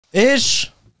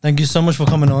Ish, thank you so much for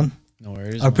coming on. No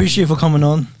worries. I appreciate you for coming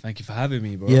on. Thank you for having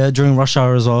me, bro. Yeah, during rush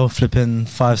hour as well, flipping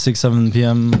 5, 6, 7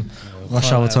 p.m.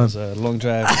 rush hour time. It was a long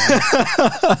drive.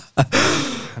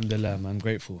 Alhamdulillah, man. I'm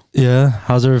grateful. Yeah,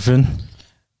 how's everything?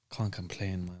 Can't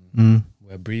complain, man. Mm.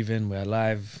 We're breathing, we're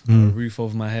alive, got a roof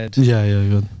over my head. Yeah,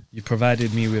 good. You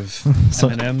provided me with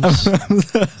M&Ms.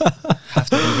 Have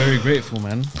to be very grateful,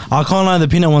 man. I can't lie, the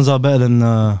peanut ones are better than...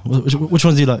 which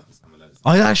ones do you like?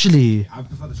 Oh, yeah, actually. I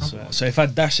prefer the chocolate. So if I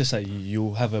dash this at you,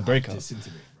 you'll have a breakout.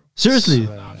 Seriously?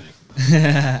 So,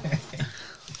 I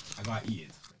gotta eat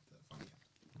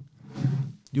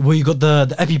it. Well, you got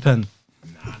the EpiPen.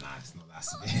 Nah, it's not that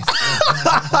severe.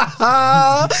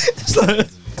 It's like,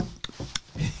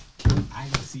 I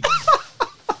ain't gonna see it.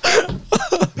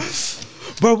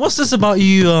 bro, what's this about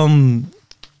you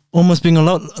almost being on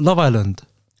Love Island?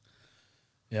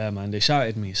 yeah, man. They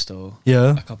shouted me still.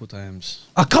 Yeah. A couple times.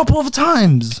 A couple of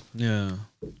times. Yeah.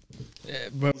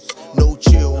 Bro. No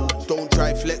chill, don't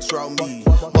try flex round me.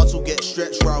 Muscle get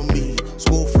stretched round me.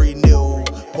 Score 3-0,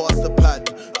 pass the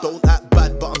pad. Don't act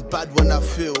bad, but I'm bad when I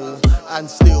feel. And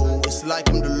still, it's like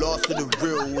I'm the last of the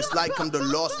real. It's like I'm the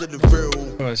last of the real.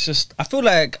 Bro, it's just, I feel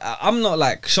like I'm not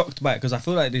like shocked by it because I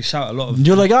feel like they shout a lot of.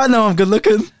 You're like, I know I'm good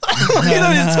looking. You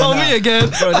don't need to tell me again.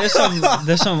 Bro, there's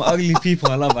some ugly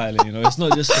people on Love Island, you know. It's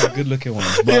not just the good looking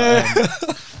ones. But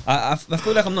I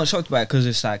feel like I'm not shocked by it because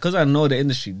it's like, because I know the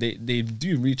industry, they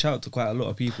do reach out to quite a lot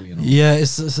of people, you know. Yeah,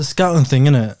 it's a scouting thing,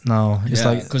 innit? Now it's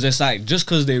like, because it's like, just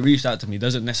because they reached out to me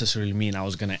doesn't necessarily mean I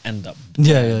was gonna end up.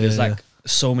 There's like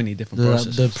so many different the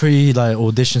processes. pre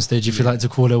audition stage, if you like to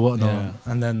call it, whatnot, Yeah.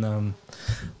 and then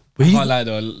I can't lie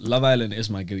though, Love Island is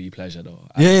my guilty pleasure though.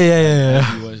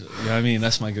 Yeah. You know what I mean?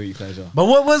 That's my guilty pleasure. But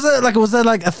what was it like? Was there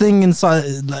like a thing inside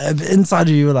of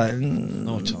you? You were like,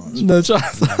 No chance. no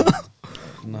chance.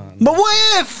 No. But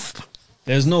what if?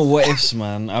 There's no what ifs,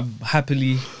 man. I'm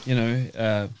happily, you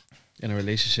know, in a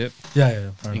relationship, Yeah. Fair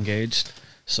enough. engaged,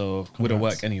 so wouldn't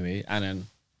work anyway. And then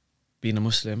being a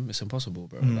Muslim, it's impossible,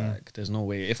 bro. Like, there's no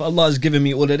way. If Allah has given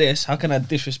me all of this, how can I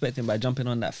disrespect him by jumping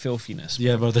on that filthiness? Bro?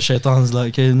 Yeah, bro. The shaitan's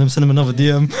like, hey, let me send him another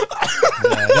DM.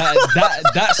 Yeah,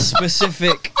 that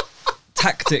specific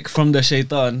tactic from the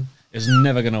shaitan is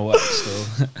never gonna work.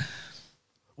 Still,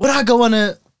 Would I go on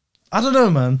it? I don't know,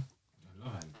 man.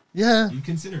 Yeah. You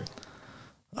consider it.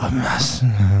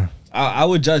 I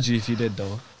would judge you if you did,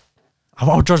 though.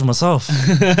 I'll judge myself.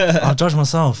 I'll judge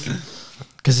myself.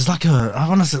 Because it's like I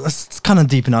want to say, it's kind of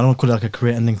deep, and I don't call it like a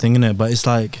career ending thing, innit? But it's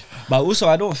like. But also,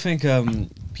 I don't think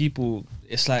people.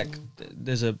 It's like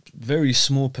there's a very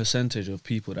small percentage of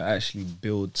people that actually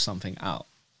build something out.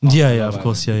 Yeah, of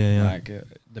course, yeah. Like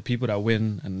the people that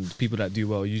win and people that do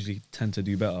well usually tend to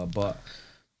do better, but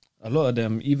a lot of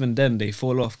them, even then, they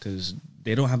fall off because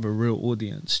they don't have a real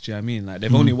audience. Do you know what I mean? Like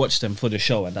they've only watched them for the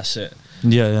show and that's it.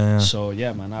 Yeah. So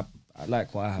yeah, man, I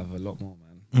like what I have a lot more, man.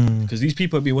 Because these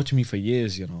people have been watching me for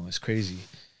years. You know, it's crazy.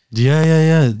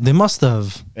 Yeah. They must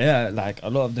have. Yeah, like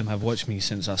a lot of them have watched me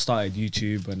since I started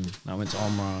YouTube and I went to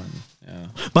Umrah. And, yeah.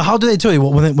 But how do they tell you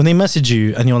when they message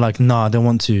you and you're like, nah, I don't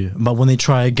want to? But when they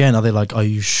try again, are they like, are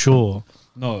you sure?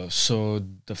 No, so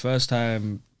the first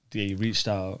time they reached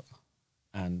out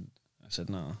and I said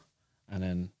no, and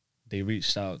then they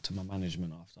reached out to my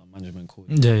management after management called.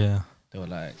 Yeah. They were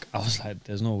like, I was like,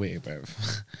 there's no way, bro.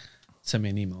 Send me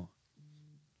an email.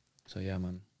 So yeah,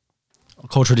 man.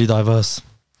 Culturally diverse.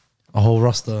 A whole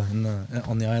roster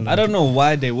on the island. I don't know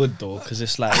why they would though, because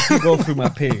it's like if you go through my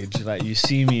page, like you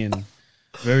see me in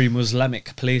very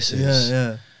Muslimic places.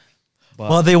 Yeah. But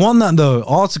Well, they want that though.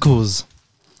 Articles.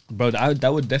 bro,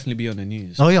 that would definitely be on the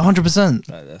news. Oh yeah, 100%.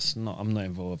 That's not. I'm not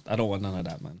involved. I don't want none of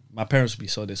that, man. My parents would be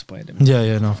so disappointed in me.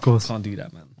 Yeah, no, of course. Can't do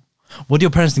that, man. What do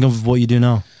your parents think of what you do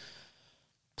now?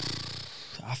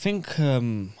 I think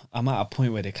I'm at a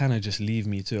point where they kind of just leave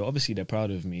me to it. Obviously, they're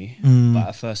proud of me, but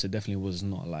at first it definitely was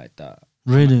not like that.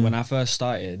 Really? When I first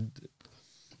started,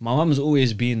 my mum's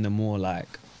always been the more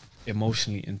like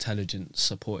emotionally intelligent,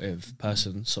 supportive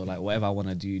person. So like whatever I want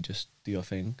to do, just do your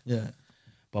thing. Yeah.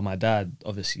 But my dad,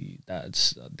 obviously,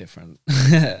 that's different.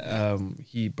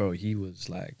 He was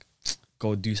like,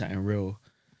 go do something real.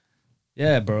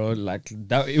 Yeah, bro. Like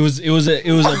that. It was a.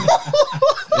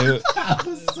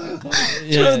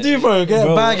 Yeah, do, bro? Get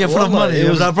a bag full of money. It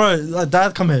was like, bro, like,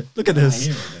 Dad, come here. Look at this.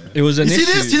 It was an You see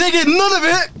issue. this? You didn't get none of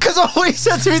it because of what he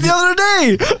said to me the other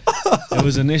day. It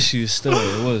was an issue. Still,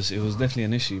 it was definitely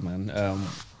an issue, man.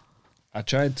 I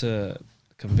tried to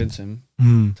convince him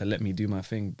to let me do my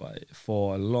thing, but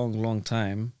for a long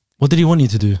time, What did he want you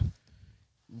to do?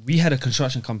 we had a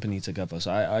construction company together. So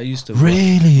I used to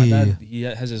Really? My dad, he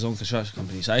has his own construction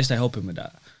company, so I used to help him with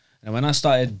that. And when I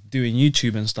started doing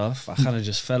YouTube and stuff, I kind of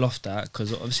just fell off that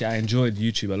because obviously I enjoyed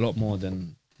YouTube a lot more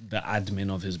than the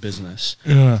admin of his business.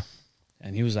 Yeah.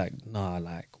 And he was like, nah,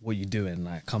 like, what you doing?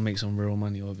 Like, come make some real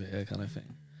money over here kind of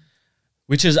thing.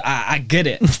 Which is, I get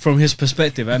it from his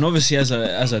perspective. And obviously as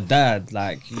a dad,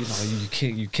 like, you know,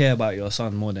 you care about your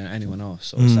son more than anyone else.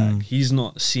 So it's like, he's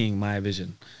not seeing my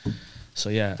vision. So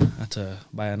yeah, I had to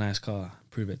buy a nice car,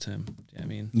 prove it to him. Do you know what I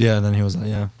mean? Yeah, then he was like,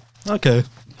 yeah. Okay.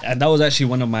 And that was actually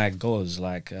one of my goals.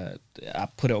 Like, I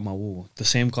put it on my wall. The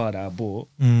same car that I bought,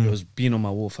 it was been on my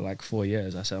wall for like 4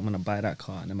 years. I said, I'm going to buy that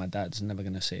car. And then my dad's never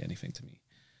going to say anything to me.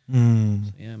 So,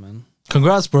 yeah, man.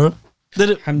 Congrats, bro.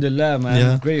 Did it? Alhamdulillah, man.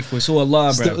 Yeah. Grateful. It's all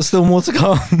Allah, bro. Still more to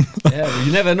come. Yeah, but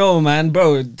you never know, man,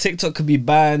 bro. TikTok could be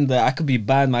banned. I could be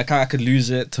banned. My car, I could lose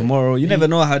it tomorrow. You never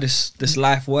know how this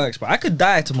life works, bro. I could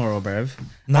die tomorrow, bro.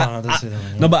 No, don't say that,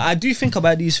 man. No, but I do think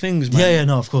about these things, man. Yeah,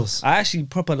 no, of course. I actually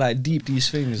proper like deep these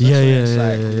things. That's Yeah, why yeah, it's yeah,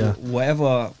 like, yeah.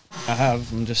 whatever I have,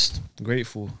 I'm just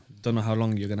grateful. Don't know how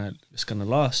long it's gonna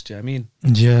last. Do you know what I mean?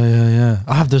 Yeah.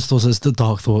 I have those thoughts. It's the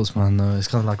dark thoughts, man. It's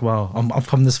kind of like, wow, I've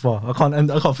come this far. I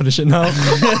can't finish it now.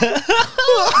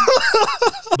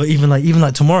 But even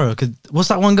like tomorrow, what's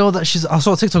that one girl that I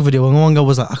saw a TikTok video and one girl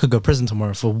was like, I could go to prison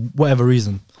tomorrow for whatever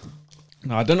reason.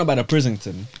 No, I don't know about the prison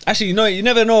thing. Actually, you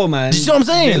never know, man. Do you see what I'm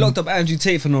saying? They locked up Andrew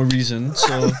Tate for no reason,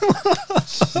 so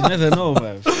you never know,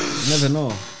 man. You never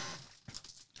know.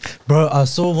 Bro, I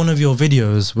saw one of your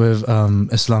videos with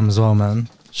Islam as well, man.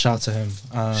 Shout out to him.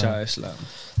 Shout out Islam.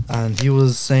 And he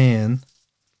was saying,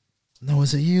 no,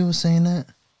 was it you who was saying that?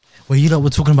 Where you lot were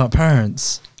talking about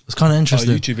parents. It was kind of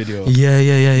interesting. YouTube video. Yeah.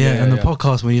 And the yeah.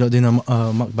 podcast when you lot doing a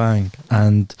mukbang,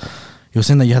 and you were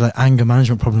saying that you had like anger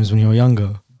management problems when you were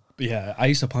younger. Yeah, I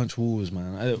used to punch walls,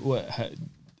 man.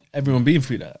 Everyone been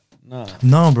through that? Nah.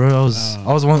 No, bro, I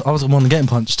was the one getting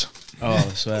punched. Oh, I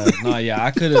swear. No, yeah, I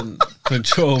couldn't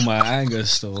control my anger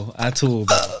still at all,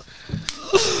 but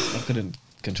I couldn't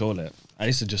control it. I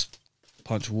used to just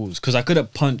punch walls because I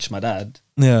couldn't punch my dad,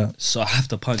 Yeah. so I have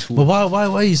to punch But walls. why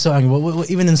are you so angry?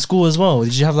 Even in school as well,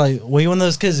 did you have like, were you one of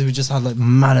those kids who just had like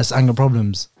maddest anger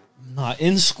problems? Nah,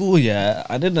 in school, yeah,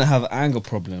 I didn't have anger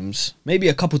problems. Maybe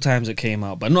a couple times it came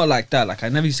out, but not like that. Like, I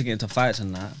never used to get into fights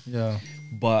and that. Yeah.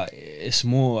 But it's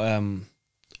more,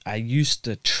 I used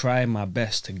to try my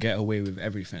best to get away with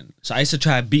everything. So I used to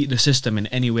try to beat the system in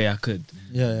any way I could.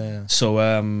 Yeah. So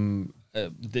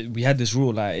we had this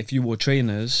rule, like, if you wore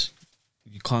trainers,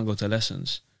 you can't go to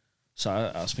lessons. So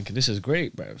I was thinking, this is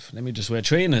great, bruv. Let me just wear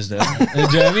trainers then. Do you know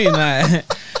what I mean? Like,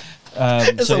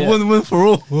 It's so a yeah. win-win for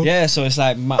all. Yeah, so it's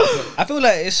like, I feel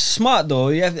like it's smart though.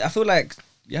 I feel like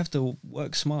you have to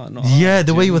work smart, not hard. Yeah, the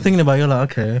Do way you you were know thinking about it, you're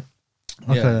like, okay.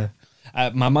 Yeah.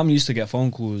 My mum used to get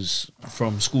phone calls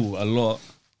from school a lot,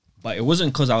 but it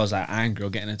wasn't because I was like angry or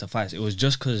getting into fights. It was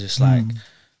just because it's like,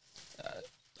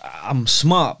 I'm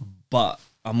smart, but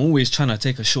I'm always trying to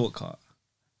take a shortcut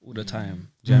all the time.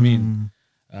 Do you know what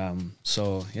I mean?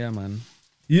 So yeah, man,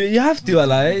 you have to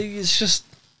like, it's just.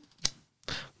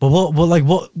 But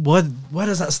where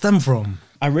does that stem from?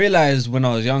 I realized when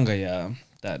I was younger, yeah,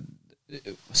 that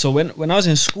so when I was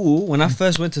in school, when I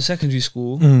first went to secondary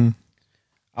school,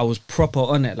 I was proper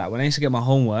on it. Like when I used to get my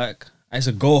homework, I used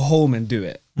to go home and do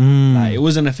it. Like it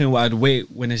wasn't a thing where I'd wait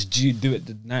when it's due, do it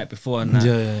the night before and that.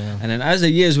 Yeah. And then as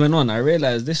the years went on, I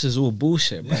realized this is all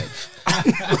bullshit, bro.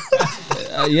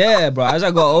 Yeah, bro. As I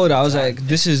got older, I was like,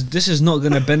 this is not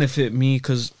gonna benefit me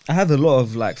because I have a lot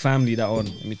of like family that on.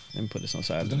 Let me put this on I was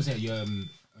side. gonna say you're only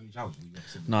child. You got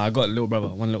siblings. No, I got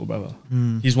one little brother.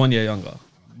 He's 1 year younger.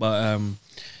 But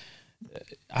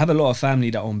I have a lot of family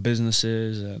that own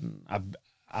businesses, and I've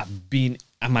been,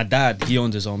 and my dad, he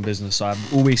owns his own business, so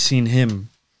I've always seen him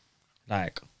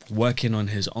like working on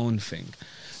his own thing.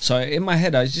 So in my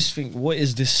head, I just think, what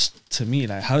is this to me?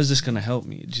 Like, how is this gonna help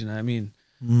me? Do you know what I mean?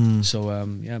 So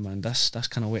yeah, man, that's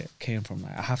kind of where it came from.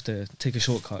 Like, I have to take a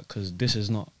shortcut because this is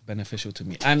not beneficial to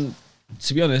me. And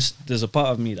to be honest, there's a part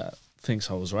of me that thinks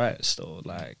I was right still.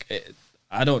 Like,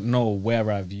 I don't know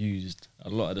where I've used a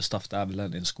lot of the stuff that I've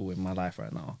learned in school in my life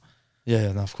right now.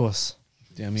 Yeah, no, of course.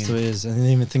 Do you know what I mean? So it is. And you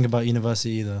didn't even think about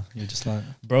university either. You're just like,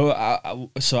 Bro, I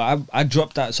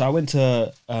dropped that. So I went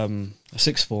to a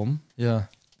sixth form, yeah.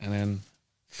 and then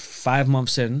 5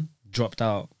 months in, dropped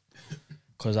out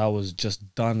because I was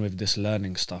just done with this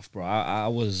learning stuff, bro. I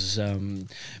was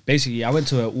basically, I went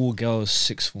to an all girls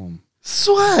sixth form.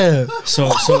 Swear. So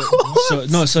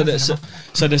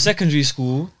the secondary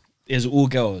school is all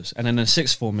girls, and then the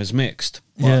sixth form is mixed.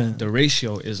 But Yeah. the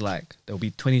ratio is like there'll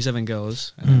be 27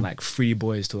 girls and then like 3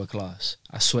 boys to a class.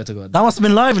 I swear to God. That must have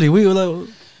been lively. We were like,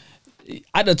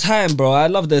 At the time, bro, I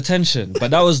loved the attention,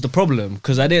 but that was the problem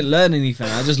because I didn't learn anything.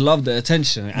 I just loved the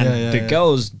attention, and the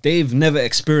girls, they've never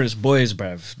experienced boys,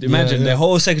 bruv. Imagine their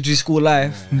whole secondary school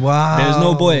life. Wow. There's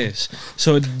no boys,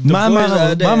 so the My boys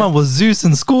are there. man was Zeus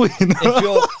in school, you know. If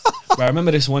you're, bro, I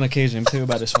remember this one occasion. Let me tell you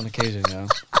about this one occasion, yeah.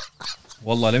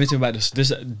 Wallah, let me tell you about this.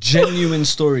 This genuine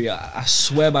story. I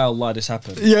swear by Allah, this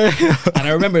happened. Yeah. And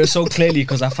I remember it so clearly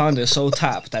because I found it so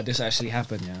tapped that this actually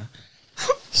happened, yeah.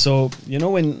 So, you know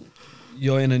when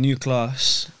you're in a new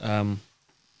class,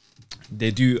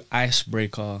 they do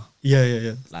icebreaker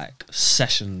Yeah. like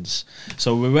sessions.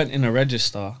 So we went in a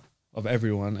register of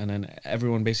everyone, and then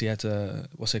everyone basically had to,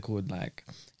 what's it called, like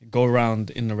go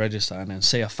around in the register and then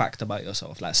say a fact about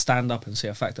yourself, like stand up and say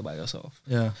a fact about yourself.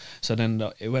 Yeah. So then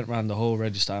it went around the whole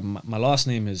register. My last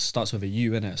name starts with a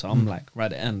U in it, so I'm like right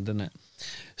at the end, isn't it?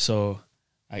 So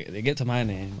they get to my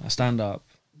name, I stand up,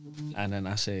 and then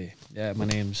I say, yeah, my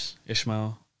name's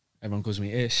Ishmael. Everyone calls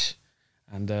me Ish,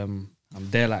 and I'm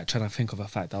there like trying to think of a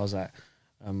fact. I was like,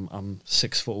 I'm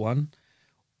 6'1".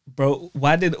 Bro,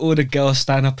 why did all the girls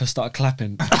stand up and start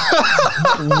clapping?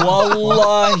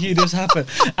 Wallahi, this happened.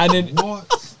 And then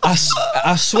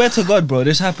I swear to God, bro,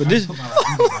 this happened.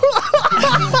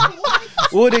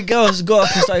 All the girls got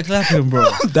up and started clapping, bro.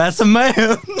 That's a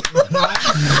man.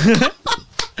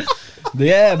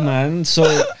 Yeah, man.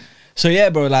 So yeah,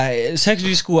 bro, like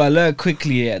secondary school, I learned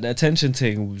quickly the attention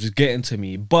thing was getting to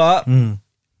me. But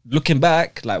looking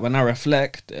back, like when I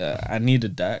reflect, I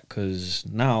needed that because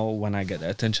now when I get the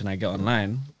attention I get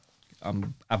online,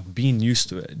 I've been used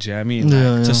to it. Do you know what I mean?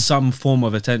 Like, to some form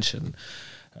of attention,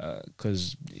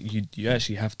 because you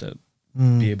actually have to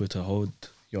be able to hold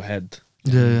your head.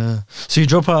 Yeah. So you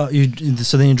drop out.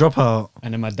 So then you drop out.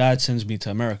 And then my dad sends me to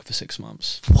America for 6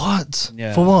 months. What?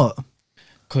 Yeah. For what?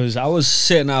 Because I was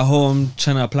sitting at home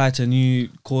trying to apply to new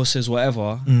courses,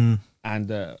 whatever,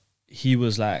 and he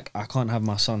was like, I can't have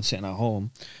my son sitting at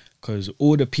home because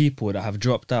all the people that have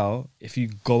dropped out, if you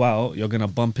go out, you're going to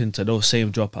bump into those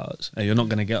same dropouts and you're not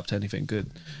going to get up to anything good,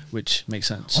 which makes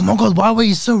sense. Oh my God, why were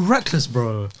you so reckless,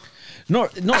 bro?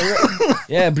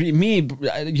 Yeah, but me,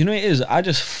 you know what it is? I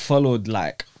just followed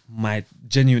like my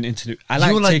genuine instinct. I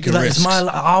like taking risks.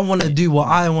 I want to do what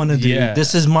I want to do. Yeah.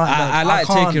 This is my. I like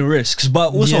taking risks,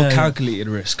 but also Yeah. calculated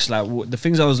risks. Like the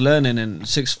things I was learning in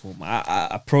sixth form,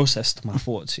 I processed my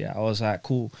thoughts. Yeah, I was like,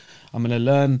 cool, I'm gonna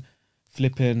learn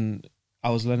flipping. I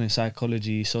was learning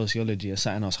psychology, sociology, and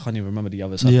something else. I can't even remember the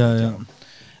other subject. Yeah.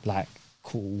 Like,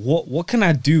 cool. What can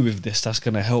I do with this that's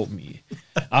gonna help me?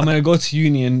 I'm gonna go to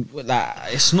uni and like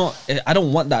it's not. I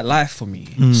don't want that life for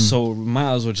me. So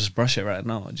might as well just brush it right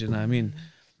now. Do you know what I mean?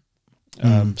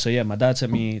 So yeah, my dad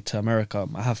sent me to America.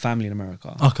 I have family in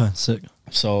America. Okay, sick.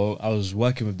 So I was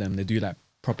working with them. They do like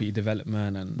property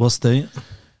development and What state?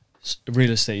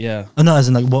 real estate. Yeah. Oh no, as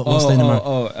in like what state in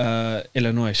America?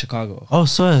 Illinois, Chicago. Oh,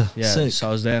 sorry. Yeah. Sick. So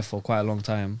I was there for quite a long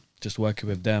time, just working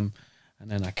with them. And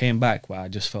then I came back where I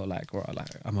just felt like, bro, like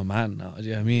I'm a man now. Do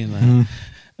you know what I mean? Like,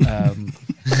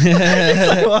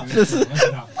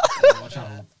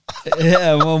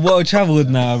 yeah, I'm well traveled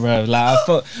now, bro. Like I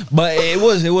felt, but it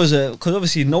was because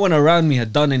obviously no one around me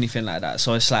had done anything like that.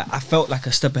 So it's like I felt like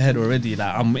a step ahead already.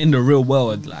 Like I'm in the real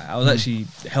world. Like I was actually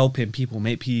helping people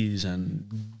make peas and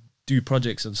do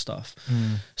projects and stuff.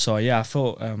 So yeah, I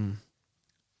felt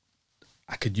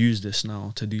I could use this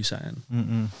now to do something.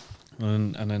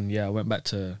 And then yeah, I went back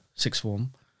to sixth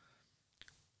form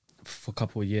for a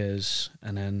couple of years,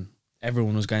 and then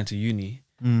everyone was going to uni.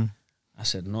 I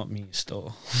said, not me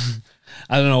still.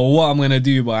 I don't know what I'm going to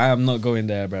do, but I am not going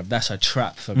there, bro. That's a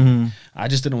trap for me. I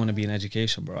just didn't want to be in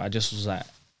education, bro. I just was like,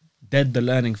 dead the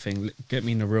learning thing, get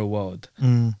me in the real world.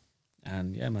 And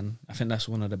yeah, man, I think that's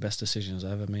one of the best decisions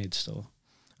I ever made still.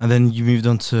 And then you moved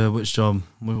on to which job?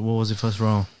 What was your first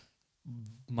role?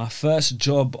 My first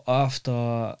job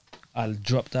after I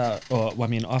dropped out,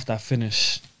 after I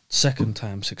finished second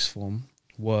time sixth form,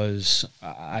 was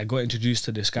I got introduced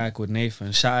to this guy called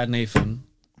Nathan. Shout out Nathan,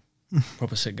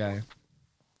 proper sick guy.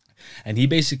 And he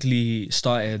basically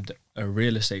started a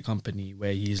real estate company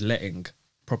where he's letting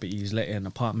properties, letting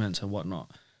apartments and whatnot.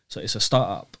 So it's a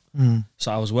startup.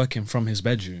 So I was working from his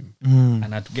bedroom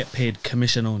and I'd get paid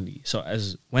commission only. So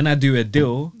when I do a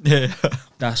deal,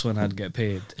 that's when I'd get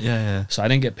paid. Yeah. So I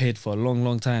didn't get paid for a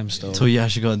long time still. Till you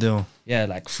actually got a deal. Yeah,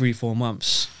 like 3-4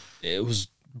 months. It was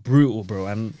brutal, bro.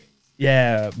 And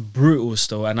yeah, brutal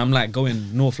still. And I'm like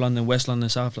going North London, West London,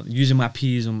 South London, using my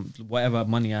P's and whatever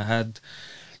money I had.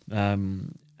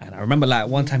 And And I remember like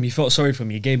one time he felt sorry for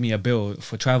me. He gave me a bill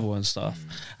for travel and stuff.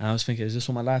 And I was thinking, is this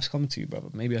what my life's come to, bro?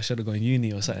 Maybe I should have gone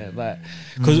uni or something like that.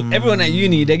 Because everyone at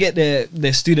uni, they get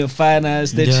their student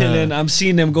finance, they're chilling. I'm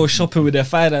seeing them go shopping with their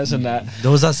finance and that. There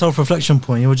was that self-reflection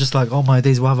point. You were just like, oh my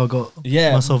days, what have I got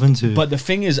myself into? But the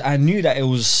thing is, I knew that it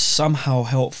was somehow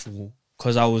helpful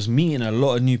because I was meeting a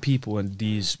lot of new people and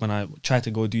when I tried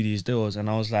to go do these deals, and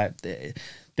I was like,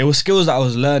 there were skills that I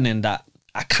was learning that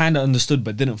I kind of understood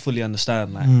but didn't fully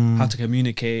understand, like how to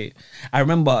communicate. I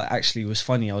remember, actually, it was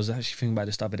funny, I was actually thinking about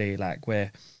this the other day, like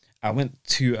where I went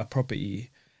to a property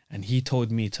and he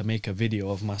told me to make a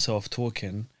video of myself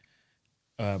talking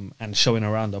and showing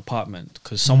around the apartment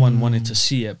because someone wanted to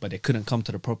see it but they couldn't come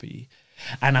to the property.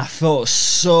 And I felt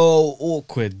so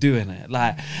awkward doing it.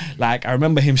 Like I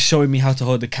remember him showing me how to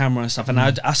hold the camera and stuff, and I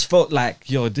just felt like,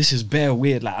 yo, this is bare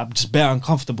weird. Like I'm just bare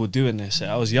uncomfortable doing this.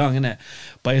 I was young, innit?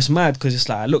 But it's mad because it's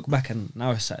like I look back and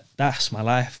now it's like that's my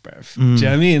life, bro. Do you know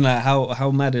what I mean? Like how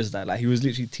mad is that? Like he was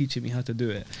literally teaching me how to do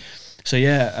it. So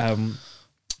yeah,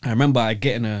 I remember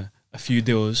getting a few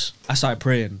deals. I started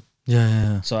praying.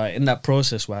 Yeah. So in that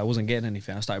process where I wasn't getting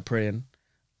anything, I started praying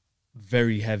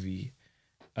very heavy.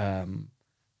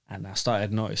 And I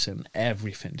started noticing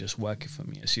everything just working for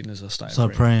me as soon as I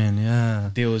started praying. Yeah,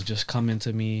 deals just coming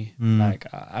to me. Like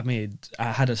I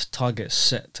had a target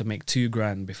set to make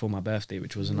 $2,000 before my birthday,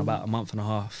 which was in about a month and a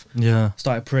half. Yeah,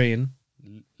 started praying,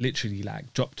 literally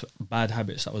like dropped bad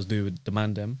habits that I was doing with the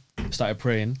man them. Started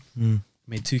praying,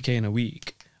 made $2,000 in a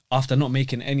week after not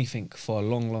making anything for a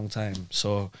long time.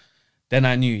 So then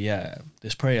I knew,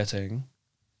 this prayer thing.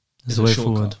 It's a way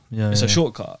forward. Yeah, it's a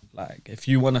shortcut. Like if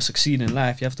you want to succeed in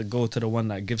life, you have to go to the one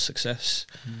that gives success.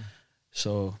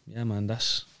 So yeah, man,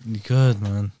 that's good,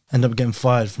 man. End up getting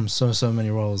fired from so many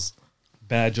roles.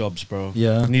 Bad jobs, bro.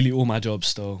 Yeah, nearly all my jobs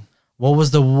still. What was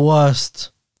the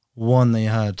worst one that you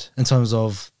had in terms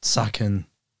of sacking?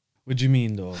 What do you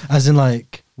mean, though? As in,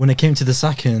 like when it came to the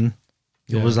sacking,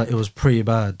 it was pretty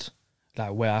bad.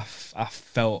 Like where I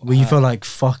felt where you felt like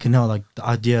fucking hell, like the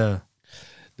idea.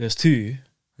 There's two.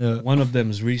 Yeah. One of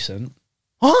them is recent.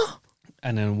 Huh?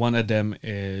 And then one of them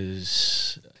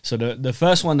is... So the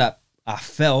first one that I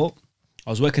felt, I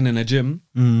was working in a gym.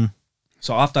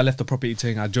 So after I left the property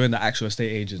thing, I joined the actual estate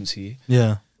agency.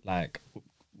 Yeah. Like,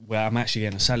 where I'm actually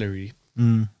getting a salary.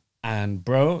 And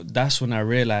bro, that's when I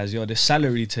realized, yo, this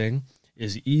salary thing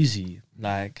is easy.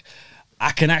 Like,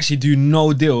 I can actually do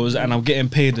no deals and I'm getting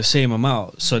paid the same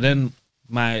amount. So then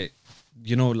my,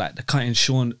 like the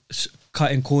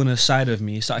cutting corner side of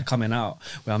me started coming out,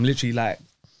 where I'm literally like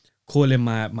calling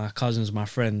my cousins, my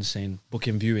friends, saying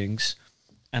booking viewings,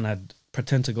 and I'd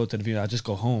pretend to go to the viewing. I just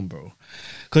go home, bro,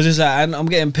 because it's like I'm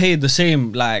getting paid the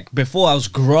same. Like before, I was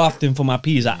grafting for my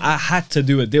peas. I had to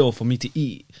do a deal for me to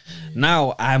eat.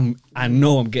 Now I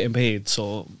know I'm getting paid,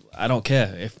 so I don't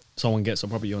care if someone gets a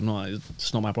property or not.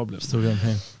 It's not my problem. Still getting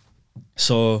paid.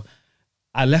 So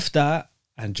I left that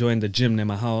and joined the gym near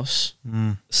my house,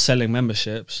 selling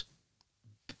memberships.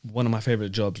 One of my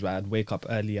favorite jobs, where I'd wake up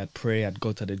early, I'd pray, I'd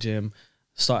go to the gym,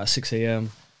 start at 6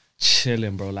 a.m,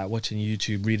 chilling, bro, like watching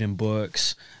YouTube, reading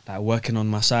books, like working on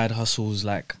my side hustles,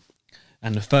 like,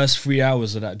 and the first 3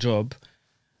 hours of that job,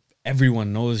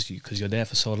 everyone knows you because you're there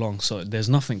for so long, so there's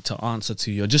nothing to answer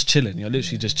to. You're just chilling. You're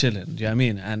literally just chilling. Do you know what I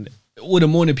mean? And all the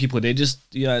morning people, they just,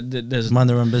 there's mind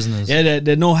their own business. Yeah,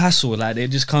 they're no hassle. Like they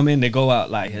just come in, they go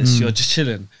out, like you're just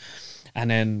chilling.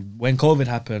 And then when COVID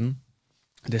happened,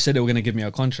 they said they were going to give me a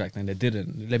contract and they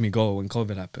didn't. They let me go when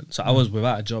COVID happened. So I was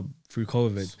without a job through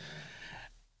COVID.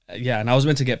 Yeah, and I was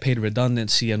meant to get paid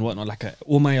redundancy and whatnot. Like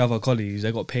all my other colleagues,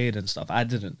 they got paid and stuff. I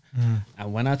didn't.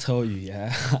 And when I tell you,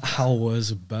 I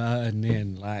was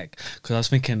burning. Like, because I was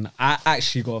thinking, I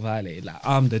actually got violated. Like,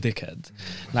 I'm the dickhead.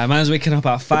 Like, man's waking up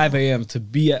at 5 a.m. to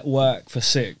be at work for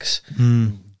 6.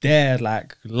 They're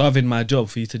like loving my job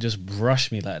for you to just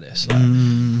brush me like this. Like,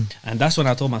 and that's when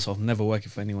I told myself, never working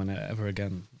for anyone ever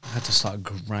again. I had to start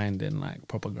grinding, like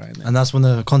proper grinding. And that's when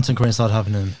the content creating started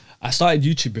happening. I started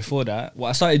YouTube before that. Well,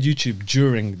 I started YouTube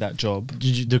during that job.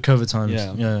 The COVID times.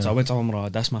 Yeah. So I went to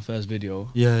Umrah. That's my first video.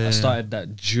 I started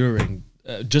that during,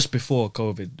 just before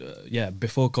COVID.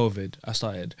 Before COVID, I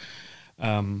started.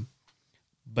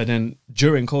 But then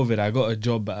during COVID, I got a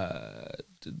job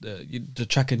the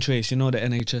track and trace, the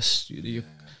NHS,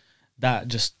 that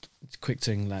just quick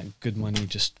thing, like good money,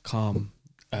 just calm.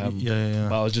 But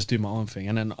I was just doing my own thing,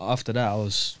 and then after that, I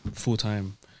was full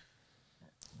time.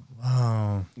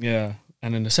 Wow. Yeah,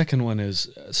 and then the second one is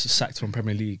sacked from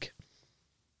Premier League.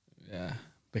 Yeah,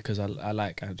 because I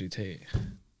like Andrew Tate.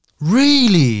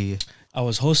 Really? I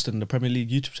was hosting the Premier League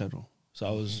YouTube channel, so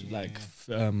I was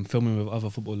filming with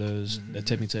other footballers. They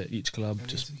take me to each club,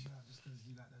 just.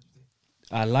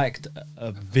 I liked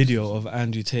a video of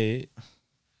Andrew Tate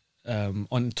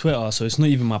on Twitter, so it's not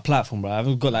even my platform, bro.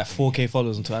 I've got like 4K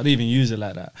followers on Twitter. I don't even use it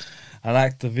like that. I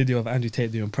liked the video of Andrew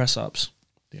Tate doing press ups.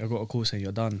 I got a call saying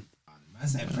you're done.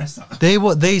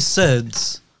 They said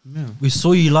Yeah. we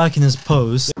saw you liking his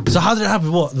post. So how did it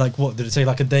happen? What did it take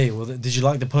like a day? Or did you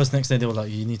like the post next day? They were like,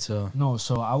 you need to. No,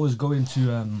 so I was going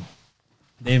to.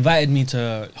 They invited me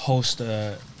to host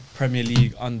a Premier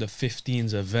League under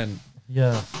 15s event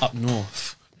Yeah. up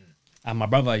north, and my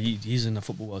brother he's in the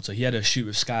football world, so he had a shoot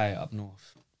with Sky up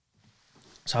north.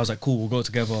 So I was like, cool, we'll go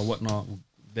together or whatnot.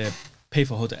 They pay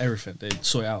for hotel, everything. They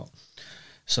sort it out.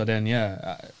 So then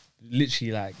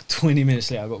literally like 20 minutes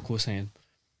later, I got a call saying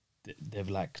they've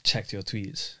like checked your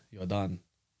tweets, you're done.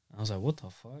 I was like, what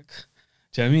the fuck?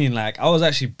 Do you know what I mean? Like, I was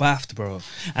actually baffed, bro.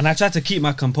 And I tried to keep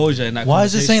my composure in that Why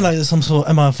is it saying like some sort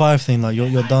of MI5 thing? Like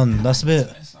you're done. That's a bit.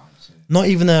 Not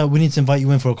even we need to invite you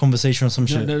in for a conversation or some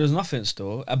shit. There was nothing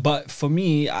still. But for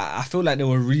me, I feel like there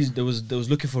was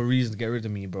looking for a reason to get rid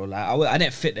of me, bro. Like I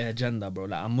didn't fit their agenda, bro.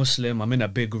 Like I'm Muslim, I'm in a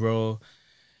big role.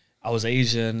 I was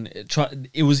Asian.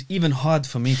 It was even hard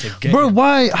for me to get. Bro, in.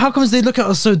 why? How comes they look at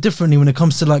us so differently when it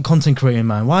comes to like content creating,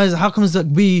 man? How comes that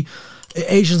we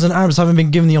Asians and Arabs haven't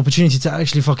been given the opportunity to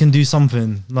actually fucking do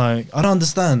something? Like, I don't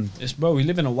understand. Bro, we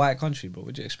live in a white country, bro.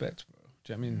 What do you expect, bro?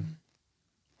 Do you know what I mean?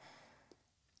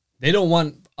 They don't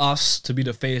want us to be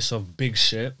the face of big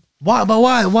shit. Why? But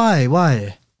why? Why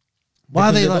are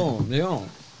Because they like? They don't.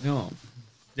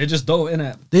 They just don't,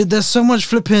 innit? There's so much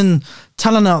flipping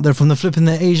talent out there from the flipping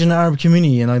the Asian Arab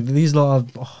community, and like these lot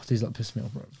piss me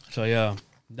off, bro. So yeah,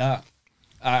 that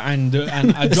and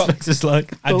I dropped. It's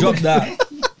like I dropped that.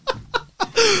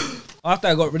 After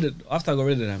I got rid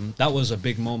of them, that was a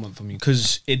big moment for me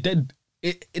because it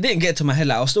didn't get to my head.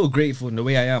 Like I was still grateful in the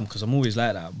way I am because I'm always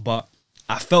like that, but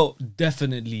I felt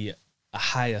definitely a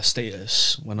higher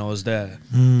status when I was there.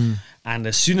 And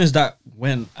as soon as that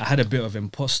went, I had a bit of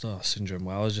imposter syndrome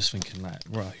where I was just thinking like,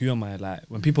 bro, who am I? Like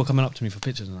when people are coming up to me for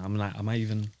pictures, and I'm like, am I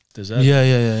even deserving?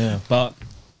 Yeah. But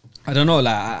I don't know.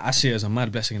 Like I see it as a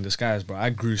mad blessing in disguise, bro.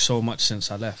 I grew so much since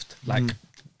I left. Like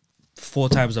 4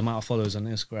 times the amount of followers on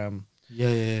Instagram.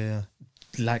 Yeah.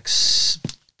 Like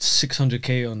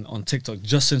 600K on TikTok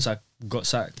just since I got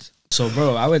sacked. So,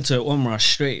 bro, I went to Umrah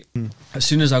straight. As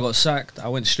soon as I got sacked, I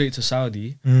went straight to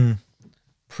Saudi,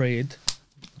 prayed.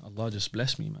 Allah just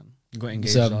blessed me, man. Got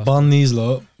engaged. So bun these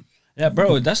lot. Yeah,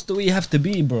 bro, that's the way you have to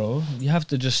be, bro. You have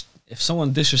to just, if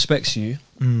someone disrespects you,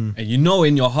 and you know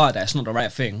in your heart that it's not the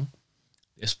right thing,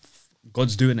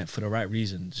 God's doing it for the right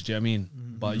reasons. Do you know what I mean?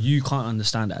 But you can't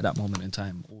understand it at that moment in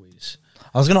time, always.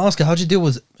 I was gonna ask you, how'd you deal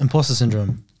with imposter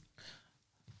syndrome?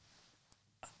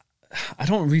 I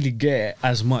don't really get it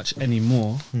as much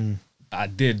anymore. I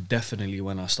did definitely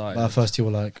when I started. At first, you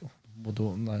were like, "What do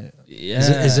like?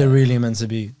 Yeah. Is it really meant to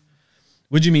be?"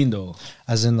 What do you mean though?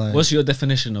 As in, like, What's your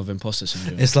definition of imposter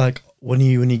syndrome? it's like when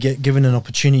you get given an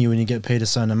opportunity, when you get paid a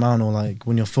certain amount, or like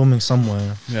when you're filming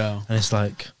somewhere, Yeah. and it's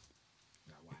like,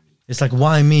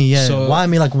 why me? Yeah, So- why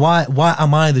me? Like, why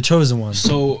am I the chosen one?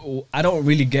 So I don't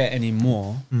really get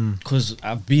anymore because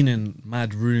I've been in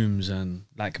mad rooms and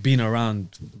like been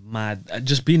around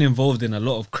just been involved in a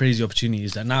lot of crazy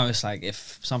opportunities. That now it's like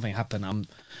if something happened,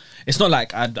 it's not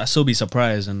like I'd still be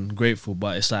surprised and grateful,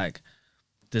 but it's like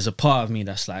there's a part of me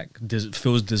that's like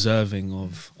feels deserving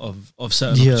of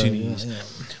certain opportunities. Yeah.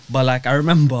 But like I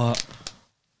remember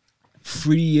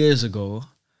 3 years ago,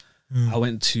 I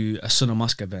went to a Sunnah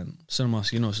Mosque event. Sunnah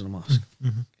Mosque, you know Sunnah Mosque,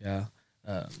 yeah.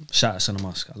 Shout out Sunnah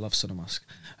Mosque. I love Sunnah Mosque.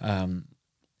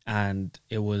 And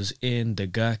it was in the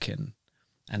Gherkin,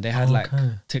 and they had like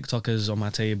TikTokers on my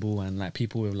table and like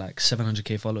people with like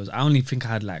 700K followers. I only think I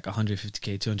had like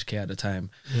 150K, 200K at the time,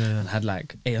 and had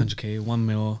like 800K, 1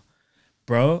 mil.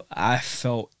 Bro, I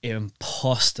felt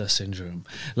imposter syndrome.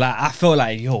 Like I felt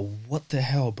like, yo, what the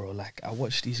hell, bro? Like I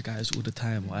watch these guys all the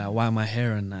time. Why am I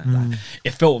hearing that? Like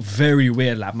it felt very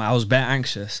weird. Like I was bare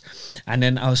anxious, and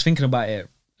then I was thinking about it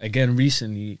again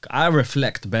recently. I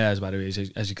reflect bears, by the way,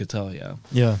 as you could tell.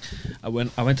 Yeah. I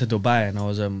went to Dubai and I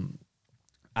was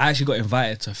I actually got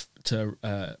invited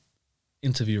to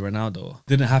interview Ronaldo.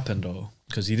 Didn't happen though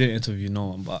because he didn't interview no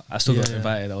one, but I still got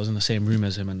invited. I was in the same room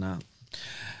as him and that.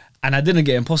 And I didn't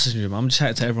get imposter syndrome. I'm just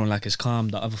chatting to everyone like it's calm.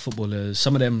 The other footballers,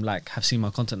 some of them like have seen my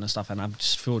content and stuff, and I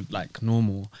just feel like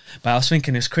normal. But I was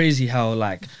thinking it's crazy how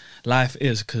like life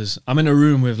is because I'm in a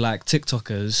room with like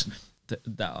TikTokers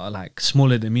that are like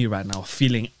smaller than me right now,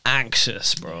 feeling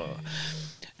anxious, bro.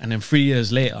 And then 3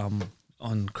 years later, I'm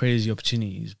on crazy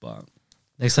opportunities. But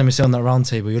Next time you sit on that round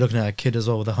table, you're looking at a kid as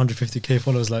well with 150k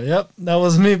followers. Like, yep, that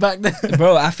was me back then.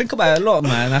 Bro, I think about it a lot,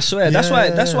 man. I swear. That's why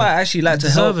I actually like to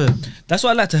help. That's why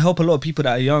I like to help a lot of people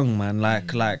that are young, man. Like,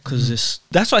 cause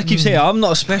that's why I keep saying I'm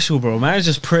not special, bro. Man, I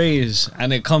just praise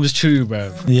and it comes true,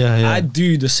 bro. Yeah. I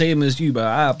do the same as you, bro.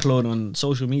 I upload on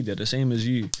social media the same as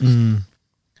you.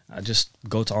 I just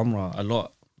go to Umrah a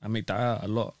lot. I make that out a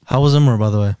lot. How was Umrah, by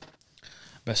the way?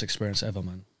 Best experience ever,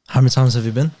 man. How many times have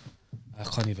you been? I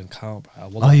can't even count,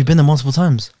 bro. Oh, you've been there multiple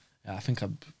times? Yeah, I think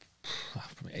I'm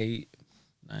 8,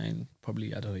 9,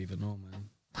 probably. I don't even know, man.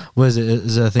 Where is it?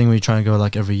 Is it a thing where you try and go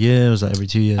like every year, or is that every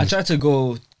 2 years? I try to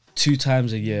go 2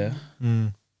 times a year.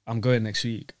 Mm. I'm going next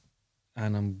week,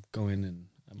 and I'm going in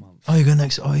a month. Oh, you're going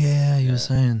next? Oh, yeah, you were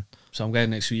saying. So I'm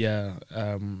going next week, yeah.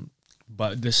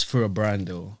 But this for a brand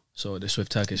deal. So this with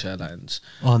Turkish Airlines.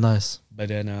 Oh, nice. But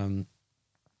then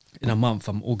in a month,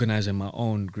 I'm organising my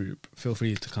own group. Feel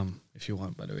free to come if you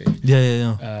want, by the way.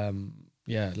 Yeah.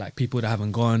 Yeah, like people that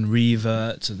haven't gone,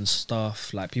 reverts and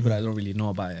stuff. Like people that don't really know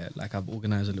about it. Like I've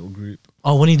organised a little group.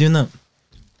 Oh, when are you doing that?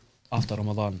 After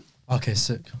Ramadan. Okay,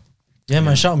 sick. Yeah,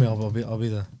 man, shout me. I'll be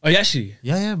there. Oh, yeah, actually?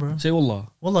 Yeah, bro. Say Wallah.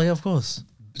 Wallah, yeah, of course.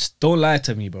 Just don't lie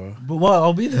to me, bro. But what?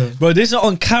 I'll be there. Bro, this is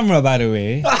on camera, by the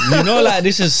way. You know, like,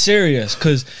 this is serious.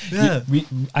 Because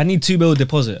I need $2 bill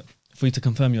deposit for you to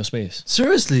confirm your space.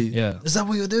 Seriously? Yeah. Is that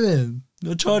what you're doing?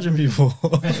 You're charging people?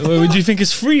 Would you think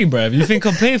it's free, bro? You think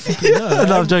I'm paying for people?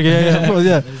 No, I'm joking. Yeah, of course,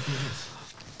 yeah.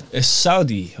 It's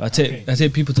Saudi. I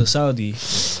take people to Saudi.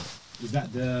 Is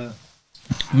that the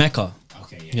Mecca.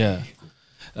 okay? Yeah.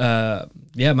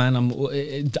 Yeah,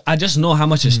 man. I just know how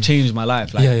much it's changed my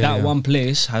life. Like that one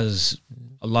place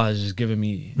Allah has just given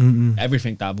me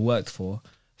everything that I've worked for.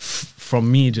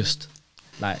 From me just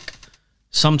like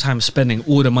sometimes spending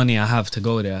all the money I have to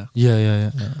go there.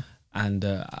 Yeah. And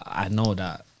I know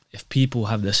that if people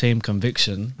have the same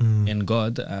conviction in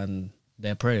God and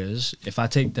their prayers, if I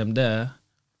take them there,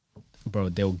 bro,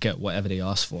 they'll get whatever they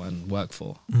ask for and work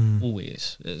for.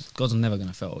 Always. God's never going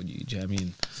to fail you. Do you know what I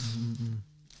mean?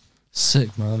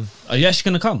 Sick, man. Are you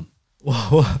actually going to come?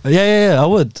 Yeah, I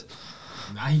would.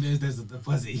 Now he knows there's a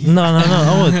deposit. No,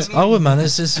 I would, man.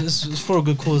 It's for a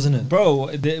good cause, isn't it?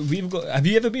 Bro, we've got. Have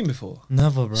you ever been before?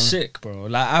 Never, bro. Sick, bro.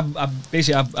 Like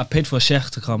I've paid for a sheikh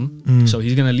to come, so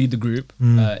he's gonna lead the group.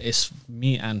 It's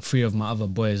me and 3 of my other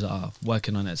boys that are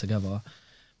working on it together,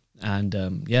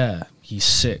 and yeah, he's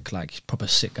sick. Like he's proper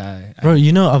sick guy. Bro,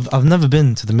 you know, I've never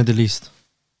been to the Middle East.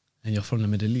 And you're from the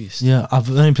Middle East. Yeah,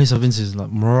 the only place I've been to is like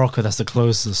Morocco. That's the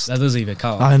closest. That doesn't even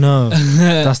count. I know.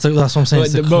 That's what I'm saying.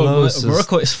 It's the closest.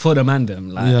 Morocco is for the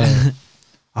mandem. Like, yeah.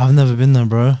 I've never been there,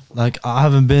 bro. Like I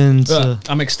haven't been to.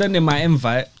 I'm extending my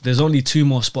invite. There's only 2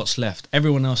 more spots left.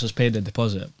 Everyone else has paid their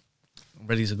deposit. I'm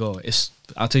ready to go.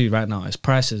 I'll tell you right now. Its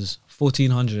price is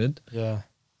 $1,400. Yeah.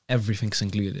 Everything's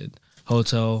included.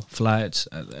 Hotel, flights.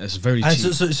 It's very and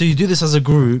cheap. So you do this as a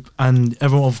group, and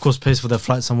everyone of course pays for their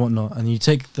flights and whatnot, and you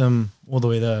take them all the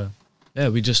way there. Yeah,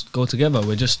 we just go together.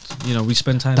 We're just, we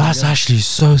spend time That's together. actually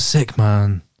so sick,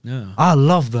 man. Yeah. I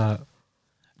love that.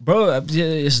 Bro,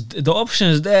 the option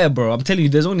is there, bro. I'm telling you,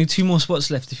 there's only 2 more spots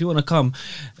left. If you want to come,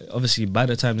 obviously by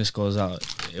the time this goes out,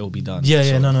 it'll be done.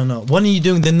 Yeah, no. When are you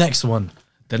doing the next one?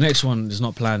 The next one is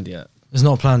not planned yet. It's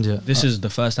not planned yet. This is the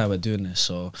first time we're doing this,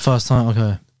 so First time,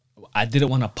 okay. I didn't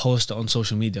want to post it on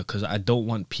social media because I don't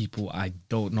want people I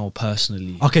don't know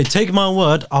personally. Okay, take my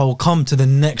word. I'll come to the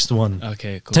next one.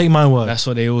 Okay, cool. Take my word. That's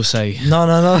what they all say.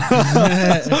 No.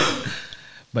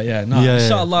 But yeah,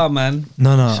 inshallah, man.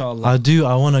 No. Inshallah.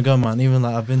 I want to go, man. Even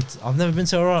like I've never been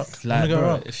to Iraq. I Like, want to go bro,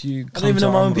 Iraq. if you I don't even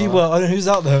know my own people. I don't know who's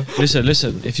out there.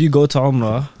 Listen. If you go to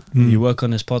Umrah, you work on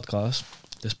this podcast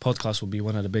will be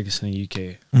one of the biggest in the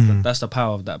UK. That's the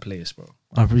power of that place, bro.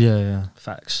 Yeah.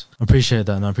 Facts. I appreciate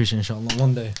that, and I appreciate inshallah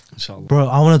one day. Inshallah. Bro,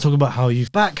 I want to talk about how you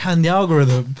backhand the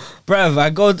algorithm. Bruv,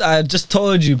 I just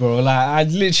told you, bro. Like, I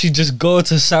literally just go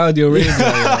to Saudi Arabia.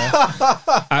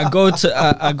 I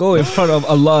go in front of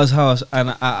Allah's house,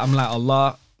 and I'm like,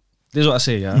 Allah, this is what I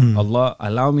say, yeah. Allah,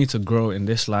 allow me to grow in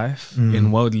this life, in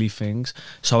worldly things,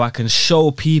 so I can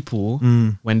show people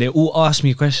when they all ask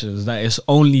me questions that it's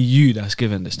only you that's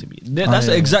given this to me. That's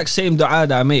the exact same dua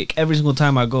that I make every single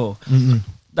time I go.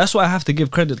 That's why I have to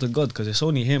give credit to God, because it's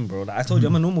only Him, bro. Like, I told you,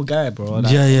 I'm a normal guy, bro.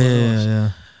 Like,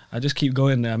 Yeah. I just keep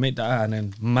going there, I make that, and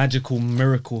then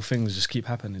miracle things just keep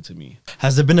happening to me.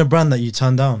 Has there been a brand that you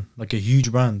turned down, like a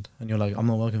huge brand, and you're like, I'm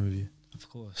not working with you? Of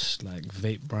course, like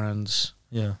vape brands.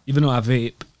 Yeah. Even though I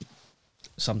vape,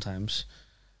 sometimes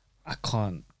I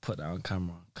can't put that on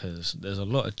camera because there's a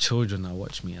lot of children that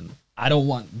watch me, and I don't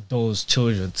want those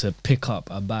children to pick up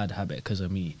a bad habit because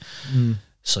of me.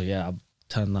 So yeah, I've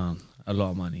turned down a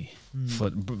lot of money.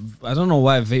 I don't know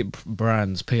why vape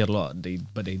brands pay a lot,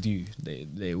 but they do.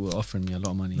 They were offering me a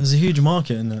lot of money. There's a huge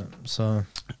market in it, so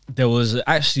There was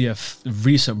actually a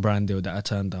recent brand deal that I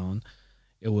turned down.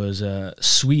 It was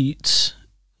sweets,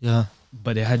 yeah.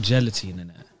 but it had gelatin in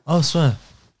it. Oh, I swear.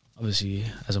 Obviously,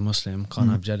 as a Muslim, can't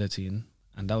have gelatin,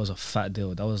 and that was a fat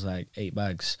deal. That was like 8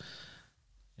 bags.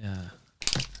 Yeah.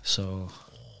 So,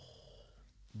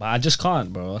 but I just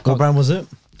can't, bro. I What can't, brand was it?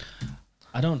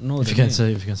 I don't know. If the you can name.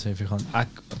 say, if you can't. I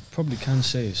probably can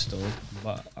say it still,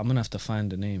 but I'm gonna have to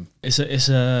find the name. It's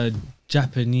a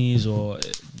Japanese or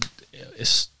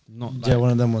it's not like Yeah,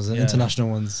 one of them was the yeah. international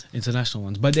ones. international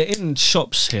ones, but they're in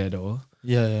shops here though.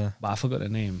 Yeah, yeah. But I forgot the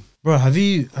name. Bro, have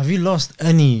you lost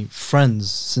any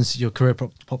friends since your career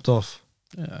popped off?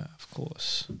 Yeah, of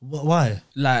course. Why?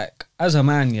 Like as a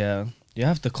man, yeah, you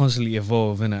have to constantly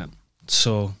evolve, innit?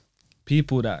 So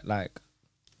people that like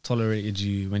tolerated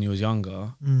you when you was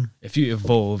younger, if you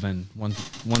evolve and want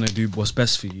to do what's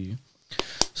best for you,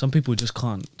 some people just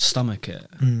can't stomach it.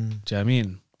 Do you know what I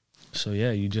mean? So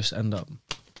yeah, you just end up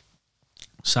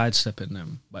sidestepping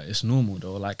them, but it's normal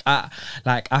though.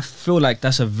 I feel like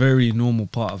that's a very normal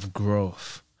part of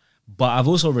growth. But I've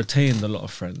also retained a lot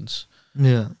of friends.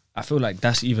 Yeah. I feel like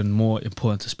that's even more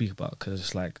important to speak about because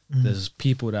it's like there's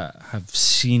people that have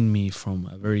seen me from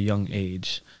a very young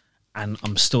age, and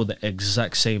I'm still the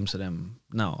exact same to them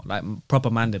now. Like proper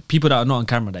man, people that are not on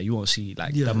camera that you won't see,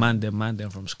 like the man them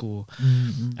from school,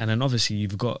 and then obviously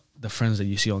you've got the friends that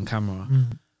you see on camera.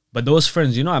 But those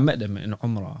friends, you know, I met them in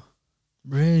Umrah.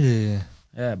 Really?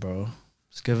 Yeah, bro.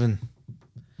 It's given.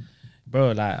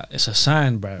 Bro, like it's a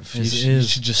sign, bruv. You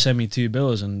should just send me 2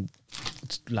 bills and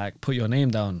like put your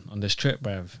name down on this trip,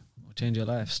 bruv. It'll change your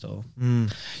life still.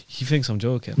 He thinks I'm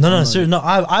joking. No, seriously, no,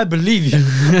 I believe you.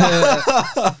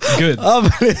 Good.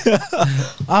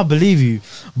 I believe you.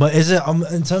 But is it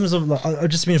in terms of like, I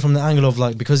just mean from the angle of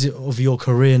like because of your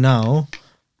career now,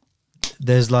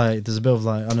 there's a bit of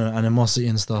like I don't know animosity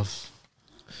and stuff.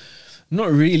 Not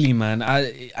really, man.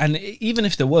 And even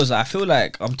if there was, I feel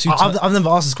like I'm too. I've never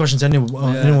asked this question to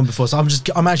anyone before, so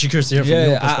I'm actually curious to hear from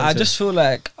your perspective. I just feel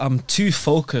like I'm too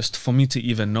focused for me to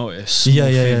even notice small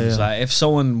Yeah. things. Like if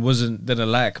someone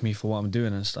didn't like me for what I'm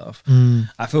doing and stuff,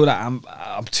 I feel like I'm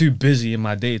too busy in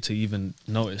my day to even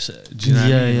notice it. Do you know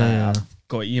what I mean? Like, I've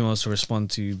got emails to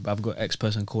respond to. I've got X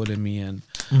person calling me and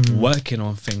working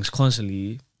on things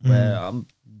constantly where I'm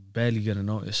barely gonna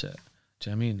notice it. Do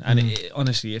you know what I mean? And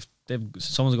honestly, if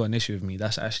someone's got an issue with me,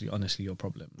 that's actually honestly your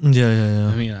problem. Yeah.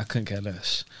 I mean, I couldn't care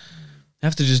less. You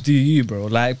have to just do you, bro.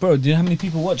 Like, bro, do you know how many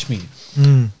people watch me?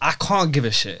 I can't give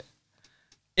a shit.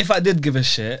 If I did give a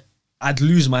shit, I'd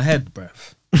lose my head,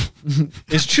 bruv.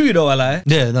 It's true though, I lie.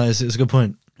 Yeah, no, it's a good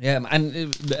point. Yeah,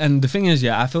 and the thing is,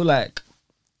 yeah, I feel like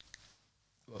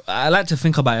I like to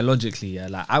think about it logically. Yeah,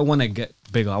 like I want to get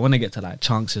bigger. I want to get to like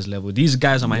Chunks' level. These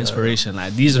guys are my inspiration.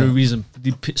 Like these are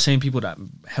the same people that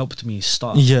helped me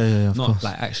start. Yeah, of not course.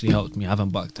 like actually helped me. I haven't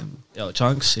bugged them. Yo,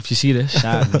 Chunks, if you see this,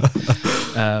 shout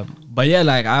out me. But yeah,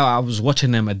 like I was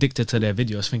watching them, addicted to their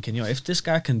videos, thinking, yo, if this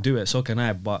guy can do it, so can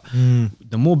I. But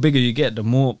the more bigger you get, the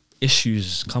more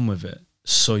issues come with it.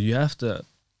 So you have to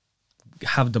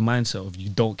have the mindset of you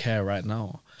don't care right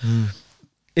now.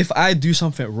 If I do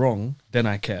something wrong, then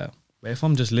I care. But if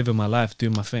I'm just living my life,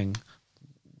 doing my thing,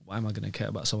 why am I gonna care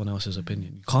about someone else's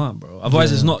opinion? You can't, bro.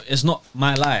 Otherwise, it's not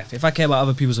my life. If I care about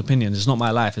other people's opinions, it's not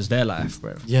my life. It's their life,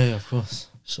 bro. Yeah, of course.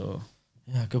 So,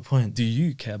 yeah, good point. do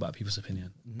you care about people's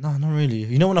opinion? No, not really.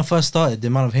 You know, when I first started, the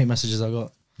amount of hate messages I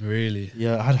got. Really?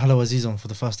 Yeah, I had Hello Aziz on for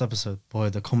the first episode. Boy,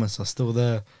 the comments are still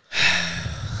there.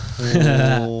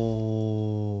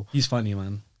 Oh. He's funny,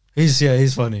 man. He's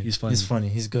funny. He's funny.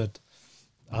 He's good.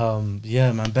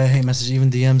 Yeah, man, bare hate message, even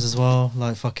DMs as well.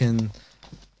 Like fucking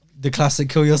the classic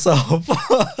kill yourself.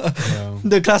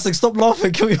 The classic stop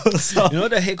laughing, kill yourself. You know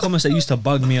the hate comments that used to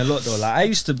bug me a lot though. Like I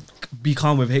used to be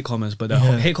calm with hate comments, but the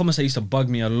hate comments that used to bug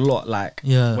me a lot, like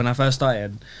when I first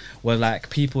started, were like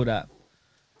people that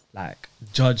like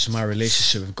judged my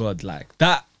relationship with God, like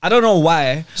that. I don't know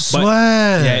why. Swear.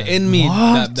 But yeah, in me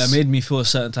What? that made me feel a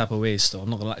certain type of way still. I'm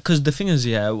not gonna lie. Because the thing is,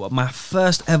 yeah, my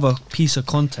first ever piece of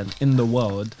content in the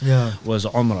world was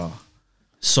Umrah.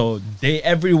 So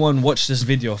everyone watched this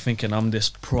video thinking I'm this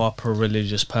proper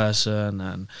religious person,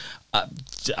 and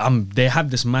they have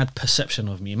this mad perception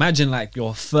of me. Imagine like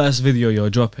your first video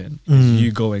you're dropping is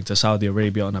you going to Saudi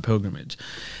Arabia on a pilgrimage.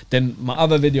 Then my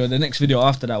other video, the next video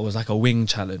after that was like a wing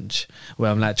challenge where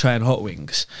I'm like trying hot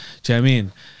wings. Do you know what I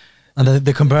mean? And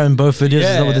they're comparing both videos.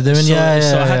 Is that what they're doing?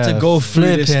 So I had to go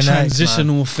through this Flipping heck,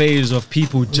 transitional phase of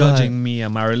people judging me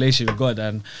and my relationship with God,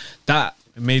 and that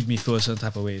made me feel a certain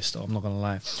type of way still, I'm not gonna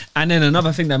lie. And then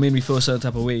another thing that made me feel a certain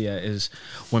type of way, yeah, is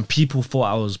when people thought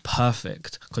I was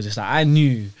perfect. Because it's like, I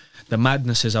knew the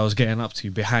madnesses I was getting up to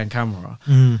behind camera.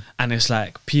 And it's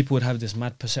like, people would have this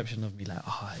mad perception of me, like,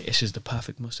 oh, it's just the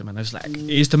perfect Muslim. And it's like, it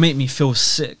used to make me feel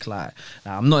sick. Like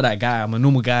I'm not that guy, I'm a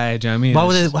normal guy, do you know what I mean? Why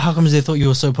would they, how come they thought you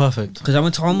were so perfect? Because I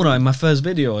went to Umrah in my first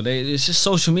video. It's just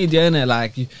social media, innit?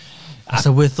 Like, That's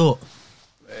a weird thought.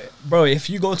 bro, if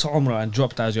you go to Umrah and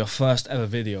drop that as your first ever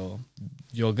video,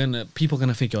 people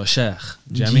gonna think you're a sheikh.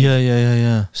 Do you know what I mean?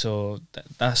 Yeah. So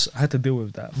that's I had to deal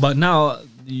with that. But now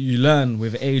you learn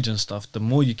with age and stuff. The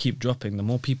more you keep dropping, the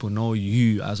more people know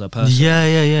you as a person.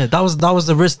 Yeah. That was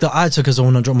the risk that I took as well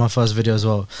when I dropped my first video as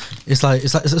well. It's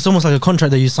almost like a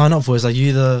contract that you sign up for. It's like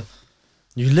you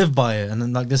live by it, and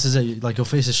then like this is it. Like your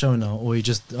face is showing now, or you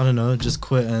just just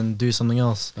quit and do something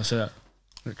else. That's it.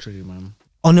 Literally, man.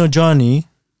 On your journey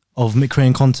of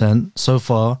creating content so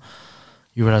far,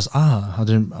 you realize, I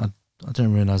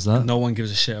didn't realize that. No one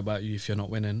gives a shit about you if you're not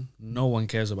winning. No one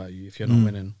cares about you if you're not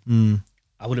winning.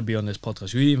 I wouldn't be on this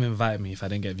podcast. You wouldn't even invite me if I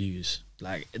didn't get views.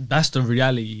 Like, that's the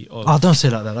reality of... Oh, don't say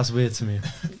like that. That's weird to me.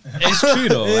 It's true,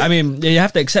 though. I mean, you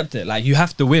have to accept it. Like, you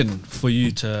have to win for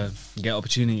you to get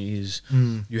opportunities.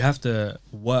 You have to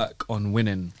work on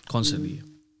winning constantly.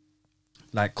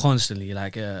 Like, constantly.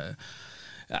 Like,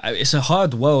 it's a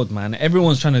hard world, man.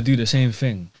 Everyone's trying to do the same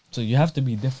thing. So you have to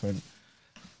be different.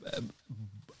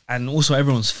 And also,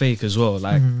 everyone's fake as well.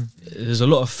 Like, there's a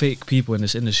lot of fake people in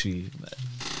this industry.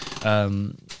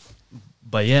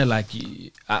 But yeah, like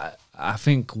I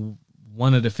think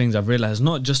one of the things I've realized,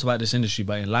 not just about this industry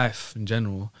but in life in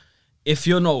general, if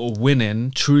you're not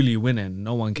winning, truly winning,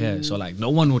 no one cares. So like, no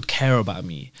one would care about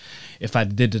me if I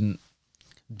didn't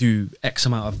do X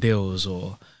amount of deals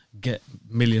or get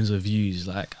millions of views.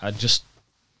 Like, I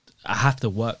have to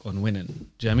work on winning.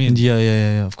 Do you know what I mean?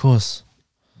 Yeah, of course.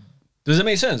 Does it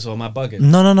make sense, or am I bugging?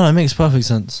 No, it makes perfect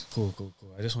sense. Cool.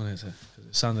 I just wanted to, cause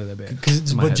it sounded a bit.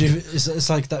 It's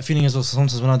like that feeling as well.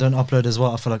 Sometimes when I don't upload as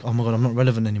well, I feel like, oh my god, I'm not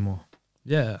relevant anymore.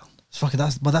 Yeah,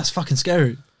 that's fucking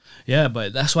scary. Yeah,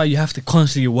 but that's why you have to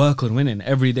constantly work on winning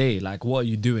every day. Like, what are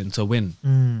you doing to win? You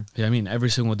know what I mean? Every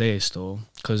single day still,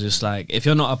 because it's like, if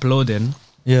you're not uploading,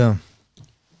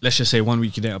 let's just say 1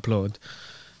 week you didn't upload,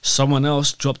 someone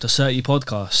else dropped a 30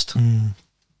 podcast,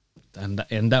 and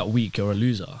in that week you're a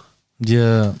loser.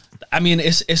 Yeah, I mean,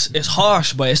 it's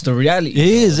harsh, but it's the reality.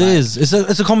 It is.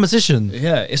 It's a competition.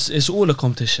 Yeah, it's all a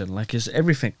competition. Like,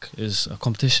 everything is a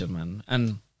competition, man.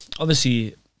 And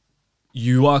obviously,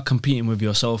 you are competing with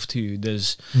yourself too.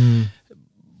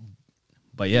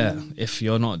 But yeah, if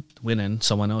you're not winning,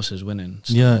 someone else is winning.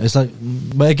 So. Yeah, it's like,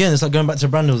 but again, it's like going back to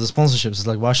brand with the sponsorships. It's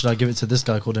like, why should I give it to this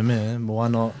guy called Amir? But why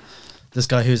not this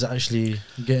guy who's actually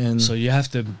getting? So you have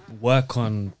to work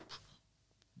on.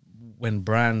 When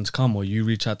brands come or you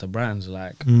reach out to brands,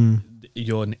 like,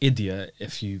 you're an idiot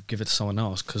if you give it to someone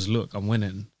else, because look, I'm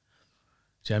winning.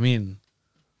 Do you know what I mean?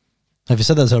 Have you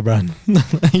said that to a brand?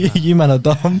 You man are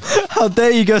dumb. How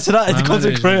dare you go to that as a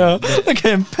content creator?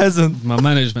 Again, peasant. My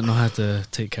management know how to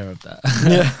take care of that.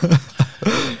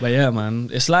 Yeah. But yeah, man,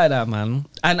 it's like that, man.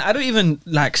 And I don't even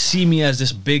like see me as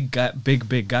this big guy,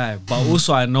 big guy, but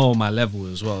also I know my level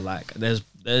as well. Like,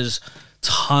 there's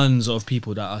tons of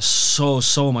people that are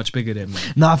so much bigger than me.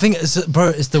 No, I think it's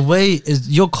the way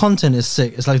your content is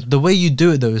sick. It's like the way you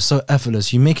do it though is so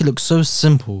effortless. You make it look so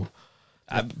simple.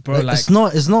 Bro, like, it's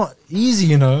not easy,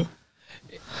 you know.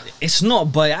 It's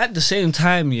not, but at the same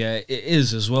time, yeah, it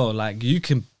is as well. Like, you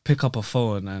can pick up a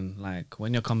phone and, like,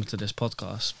 when you're coming to this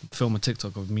podcast, film a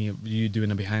TikTok of you doing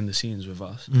the behind the scenes with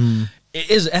us. It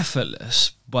is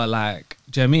effortless, but like,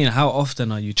 do you know what I mean? How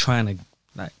often are you trying to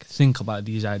like think about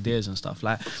these ideas and stuff?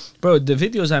 Like, bro, the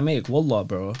videos I make, wallah,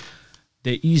 bro,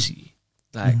 they're easy.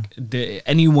 Like,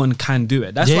 anyone can do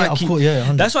it. That's why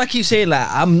that's why I keep saying, like,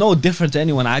 I'm no different to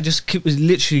anyone. I just keep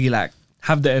literally like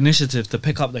have the initiative to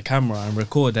pick up the camera and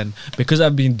record, and because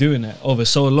I've been doing it over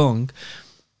so long,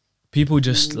 people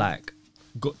just like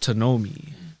got to know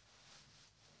me.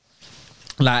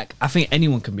 Like, I think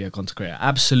anyone can be a content creator,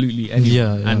 absolutely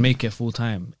anyone, and make it full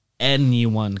time.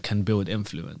 Anyone can build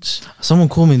influence. Someone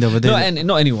called me the other day. No, and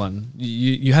not anyone.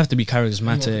 You have to be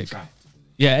charismatic.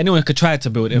 Yeah, anyone could try to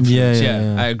build influence.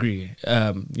 Yeah, I agree.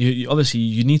 You obviously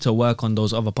you need to work on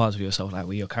those other parts of yourself, like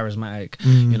where you're charismatic.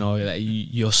 You know, like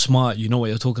you're smart. You know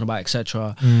what you're talking about,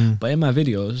 etc. But in my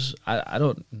videos, I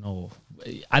don't know.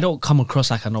 I don't come across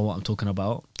like I know what I'm talking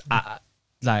about. I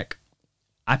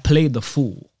play the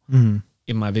fool.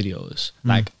 In my videos,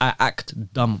 like, I act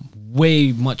dumb,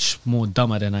 way much more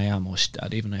dumber than I am, or I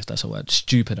don't even know if that's a word,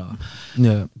 stupider.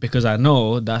 Yeah, because I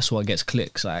know that's what gets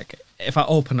clicks. Like, if I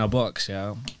open a box,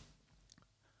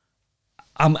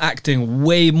 I'm acting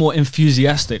way more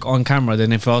enthusiastic on camera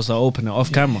than if I was to open it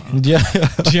off camera. Yeah.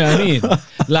 Do you know what I mean?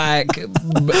 Like,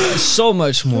 so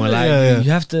much more. Like,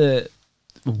 you have to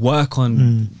work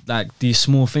on like these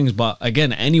small things. But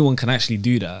again, anyone can actually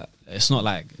do that. It's not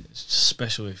like it's just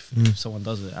special if someone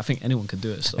does it. I think anyone could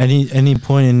do it. So. Any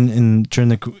point in during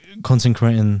the content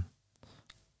creating?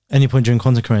 Any point during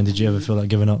content creating, did you ever feel like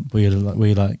giving up? Were you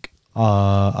like,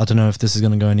 I don't know if this is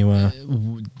gonna go anywhere?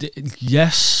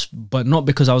 Yes, but not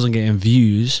because I wasn't getting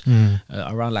views.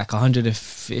 Around like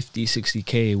 150,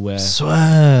 60k. Where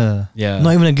swear,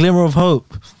 not even a glimmer of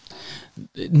hope.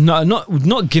 No,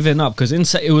 not giving up, because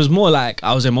inside it was more like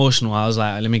I was emotional. I was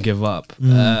like, let me give up.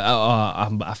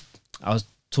 I was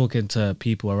talking to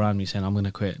people around me saying I'm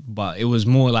gonna quit, but it was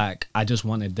more like I just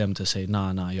wanted them to say,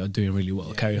 nah, you're doing really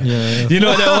well, carry on. You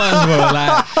know that one, bro.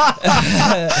 Like,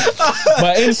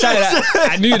 but inside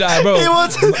I knew that, bro.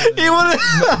 He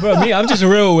wanted bro, me, I'm just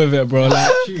real with it, bro.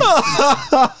 Like,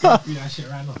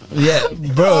 yeah,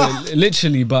 bro,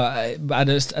 literally. But at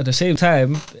the same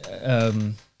time,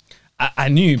 I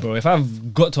knew, bro, if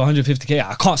I've got to 150k,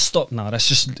 I can't stop now. That's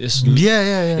just, it's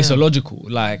illogical.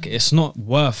 Like, it's not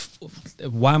worth.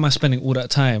 Why am I spending all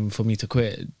that time for me to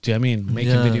quit? Do you know what I mean?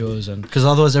 Making videos, and because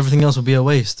otherwise everything else would be a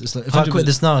waste. It's like if I quit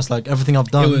this now, it's like everything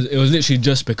I've done. It was literally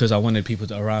just because I wanted people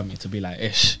around me to be like,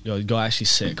 "Ish, you're actually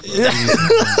sick." Bro. You know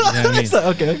what I mean?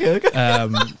 Like, okay.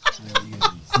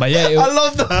 But yeah, I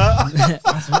love that.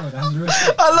 That's real.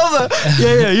 I love that.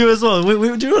 Yeah, you as well. Do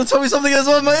you want to tell me something as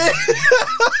well, mate?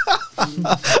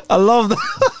 I love that.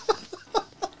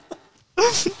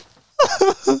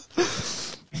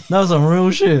 That was some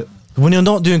real shit. When you're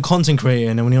not doing content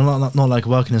creating and when you're not like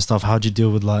working and stuff, how do you deal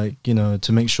with, like, you know,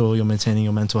 to make sure you're maintaining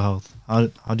your mental health? How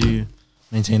do you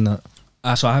maintain that?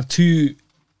 So I have three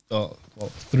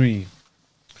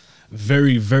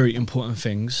very, very important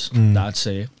things that I'd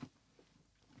say.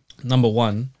 Number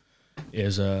one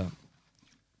is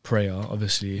prayer,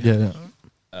 obviously. Yeah.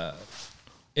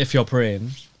 If you're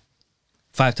praying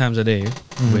 5 times a day,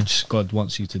 which God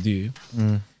wants you to do,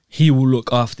 He will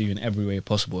look after you in every way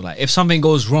possible. Like, if something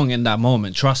goes wrong in that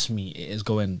moment, trust me, it is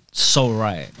going so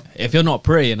right. If you're not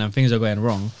praying and things are going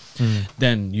wrong,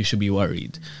 then you should be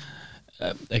worried.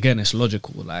 Again, it's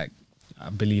logical. Like, I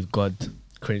believe God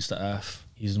creates the earth.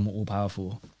 He's more all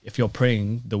powerful. If you're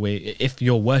praying if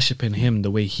you're worshipping Him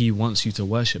the way He wants you to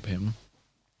worship Him,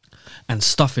 and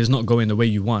stuff is not going the way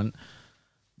you want,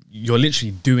 you're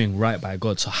literally doing right by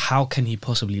God. So how can He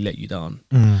possibly let you down?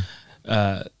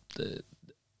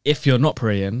 If you're not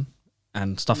praying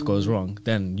and stuff goes wrong,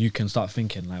 then you can start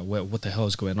thinking like, what the hell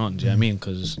is going on? Do you know what I mean?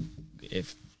 Because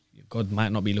if God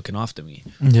might not be looking after me.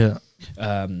 Yeah.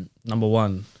 Number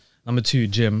one. Number two,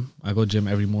 gym. I go gym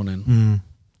every morning.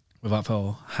 Without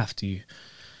fail, have to.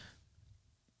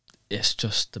 It's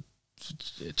just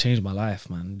it changed my life,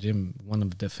 man. Gym, one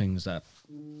of the things that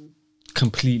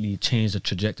completely changed the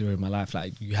trajectory of my life.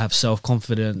 Like, you have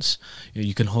self-confidence,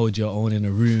 you can hold your own in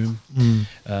a room.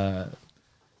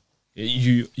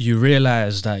 You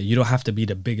realize that you don't have to be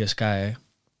the biggest guy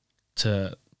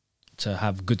to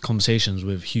have good conversations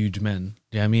with huge men.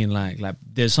 Do you know what I mean? Like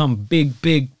there's some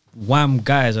big wham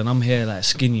guys, and I'm here like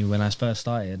skinny when I first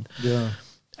started. Yeah.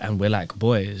 And we're like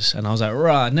boys, and I was like,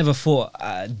 I never thought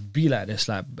I'd be like this.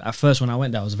 Like, at first when I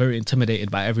went there, I was very intimidated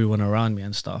by everyone around me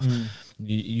and stuff.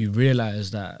 You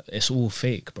realize that it's all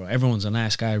fake, bro. Everyone's a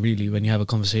nice guy, really, when you have a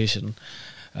conversation.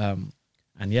 And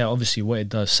yeah, obviously what it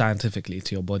does scientifically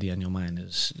to your body and your mind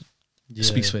it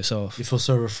speaks for itself. You feel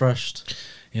so refreshed.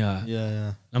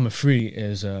 Yeah. Number 3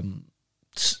 is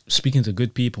speaking to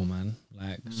good people, man.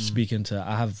 Like,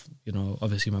 I have, you know,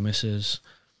 obviously my missus,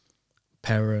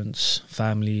 parents,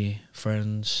 family,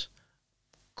 friends,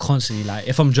 constantly. Like,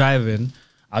 if I'm driving,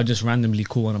 I'll just randomly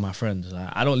call one of my friends. Like,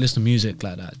 I don't listen to music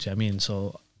like that, do you know what I mean?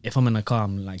 So if I'm in a car,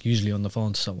 I'm like usually on the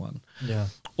phone to someone. Yeah.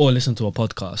 Or listen to a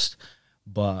podcast.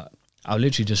 But I'll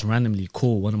literally just randomly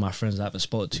call one of my friends that I haven't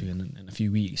spoken to in a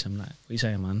few weeks. I'm like, what are you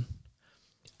saying, man?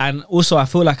 And also, I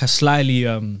feel like I slightly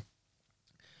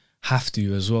have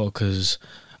to as well, because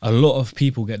a lot of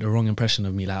people get the wrong impression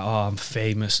of me. Like, oh, I'm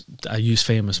famous. I use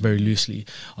famous very loosely.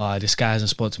 Oh, this guy hasn't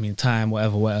spoken to me in time,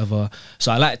 whatever.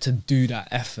 So I like to do that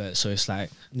effort. So it's like,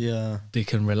 they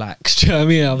can relax. Do you know what I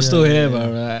mean? I'm still here, bro.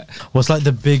 Like, what's like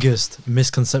the biggest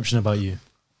misconception about you?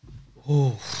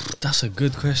 Oh, that's a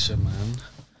good question, man.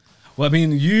 Well, I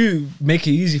mean, you make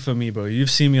it easy for me, bro. You've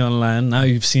seen me online. Now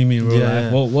you've seen me in real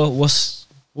life.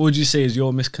 What would you say is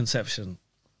your misconception?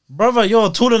 Brother, you're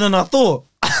taller than I thought.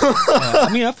 I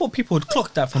mean, I thought people would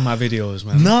clock that from my videos,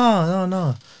 man.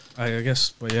 No. I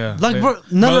guess, but yeah. Like, They- bro,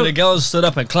 none of- the girls stood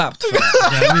up and clapped. For it,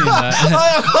 you know what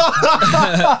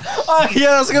I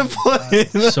Yeah, that's a good point. mean?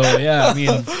 Like, so yeah, I mean,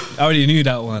 I already knew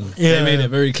that one. Yeah. They made it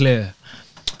very clear.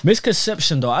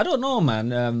 Misconception though, I don't know,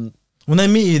 man. When they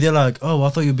meet you, they're like, "Oh, I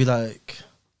thought you'd be like."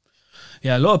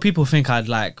 Yeah, a lot of people think I'd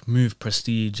like move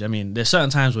prestige. I mean, there's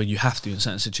certain times where you have to in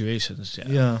certain situations. Yeah.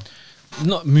 Yeah.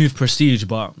 Not move prestige,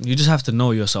 but you just have to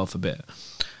know yourself a bit.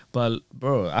 But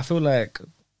bro, I feel like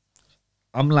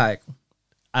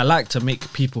I like to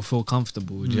make people feel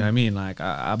comfortable. Do you know what I mean? Like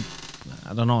I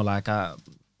don't know. Like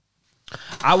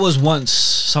I was once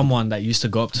someone that used to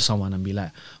go up to someone and be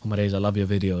like, "Oh my days, I love your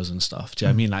videos and stuff." Do you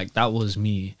know what I mean? Like that was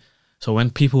me. So when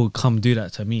people come do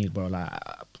that to me, bro, like,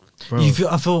 bro,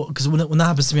 I feel because when that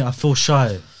happens to me, I feel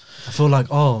shy. I feel like,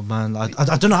 oh man, I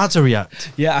don't know how to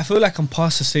react. yeah, I feel like I'm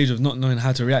past the stage of not knowing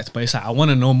how to react, but it's like I want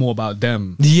to know more about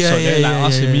them. Yeah, so yeah, they're like yeah,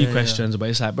 asking yeah, me yeah, questions, but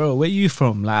it's like, bro, where you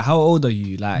from? Like, how old are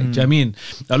you? Like, do you know what I mean?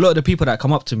 A lot of the people that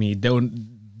come up to me,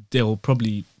 they'll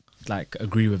probably like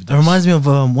agree with this. It reminds me of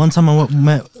one time I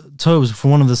met Tobes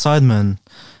from one of the sidemen,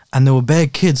 and there were bare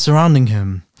kids surrounding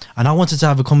him, and I wanted to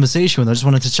have a conversation with him. I just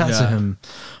wanted to chat to Yeah. him,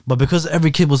 but because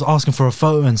every kid was asking for a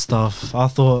photo and stuff, I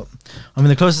thought, I mean,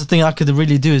 the closest thing I could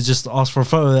really do is just ask for a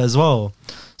photo as well.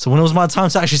 So when it was my time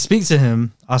to actually speak to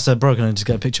him, I said, "Bro, can I just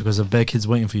get a picture because there are bare kids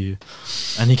waiting for you?"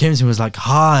 And he came to me and was like,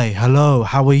 "Hi, hello,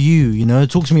 how are you? You know,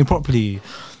 talk to me properly."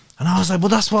 And I was like, "Well,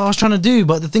 that's what I was trying to do."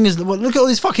 But the thing is, well, look at all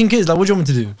these fucking kids. Like, what do you want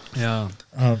me to do? Yeah.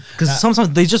 Because sometimes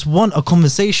they just want a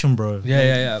conversation, bro.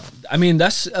 Yeah. I mean,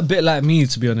 that's a bit like me,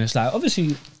 to be honest. Like,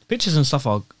 obviously, pictures and stuff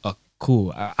are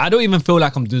cool. I don't even feel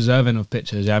like I'm deserving of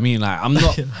pictures. You know what I mean? Like, I'm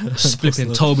not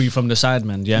flipping Toby from the side,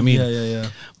 man. Do you know what I mean? Yeah.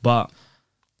 But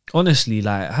honestly,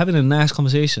 like, having a nice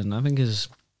conversation, I think it's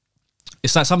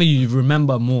like something you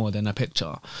remember more than a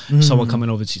picture. Someone coming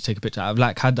over to take a picture. I've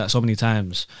like had that so many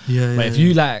times. Yeah. But if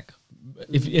you like,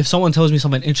 if someone tells me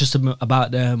something interesting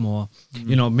about them, or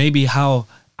you know, maybe how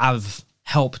I've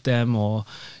helped them, or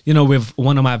you know, with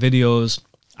one of my videos,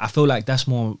 I feel like that's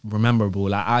more memorable.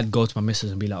 Like I'd go to my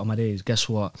missus and be like, "Oh my days, guess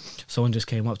what? Someone just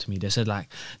came up to me. They said like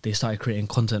they started creating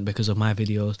content because of my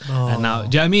videos, and now, do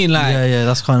you know what I mean? Like, yeah,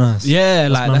 that's quite nice. yeah,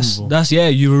 That's like memorable. that's yeah.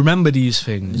 You remember these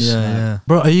things. Yeah, like, yeah.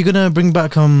 Bro, are you gonna bring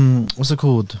back what's it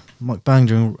called? Mukbang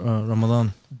during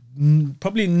Ramadan?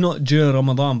 Probably not during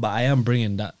Ramadan, but I am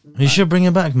bringing that. You should bring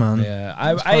it back, man. Yeah,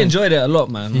 I enjoyed it a lot,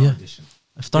 man. Yeah.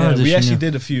 Iftar Yeah, edition, we actually yeah.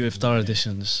 did a few iftar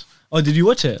editions. Oh, did you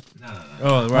watch it? No.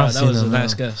 Oh, right, I've that seen was a them,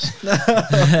 nice guess.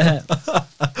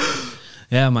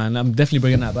 Yeah, man, I'm definitely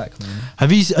bringing that back, man.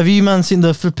 Have you man seen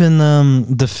the flipping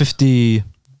the 50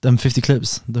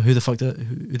 clips? Who the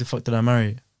fuck did I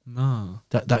marry? No.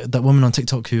 That woman on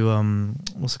TikTok who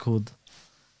what's it called?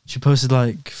 She posted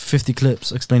like 50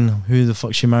 clips explaining who the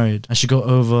fuck she married, and she got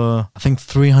over I think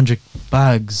 300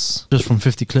 bags just from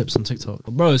 50 clips on TikTok.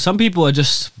 Bro, some people are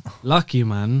just lucky,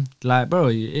 man. Like, bro,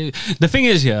 the thing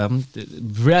is, yeah, the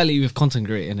reality with content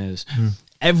creating is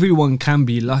everyone can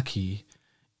be lucky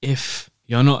if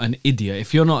you're not an idiot.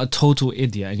 If you're not a total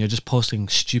idiot and you're just posting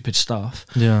stupid stuff,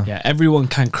 Yeah. everyone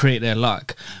can create their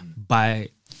luck by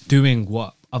doing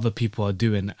what other people are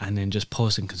doing and then just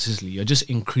posting consistently. You're just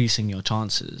increasing your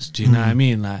chances. Do you know what I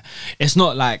mean? Like, it's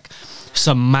not like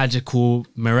some magical,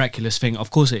 miraculous thing.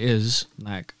 Of course it is,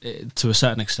 like, to a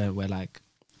certain extent, where like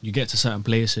you get to certain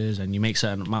places and you make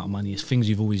certain amount of money. It's things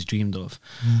you've always dreamed of.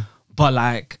 But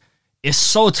like, it's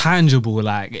so tangible.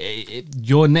 Like,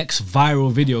 your next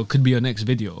viral video could be your next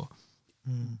video.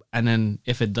 And then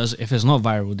if it's not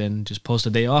viral, then just post the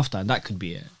day after, and that could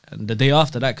be it. And the day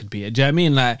after that could be it. Do you know what I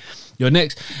mean? Like, your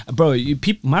next, bro,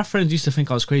 my friends used to think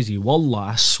I was crazy.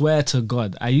 Wallah, I swear to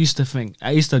God, I used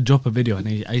to drop a video and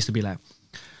I used to be like,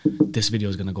 this video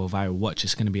is gonna go viral. Watch,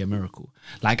 it's gonna be a miracle.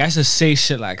 Like, I used to say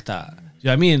shit like that. Do you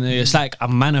know what I mean? It's like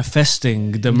I'm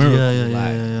manifesting the miracle.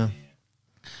 Yeah.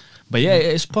 But yeah,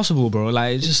 it's possible, bro.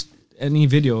 Like, it's just any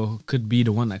video could be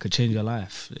the one that could change your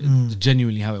life. It's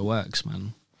genuinely how it works,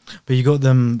 man. But you got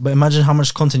them. But imagine how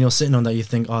much content you're sitting on that you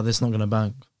think, oh, this is not gonna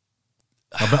bank.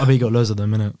 I bet you got loads of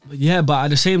them, innit? Yeah, but at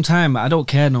the same time, I don't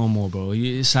care no more, bro.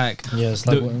 It's like, Yeah, it's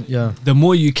like the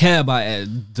more you care about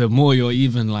it, the more you're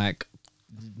even like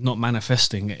not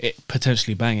manifesting it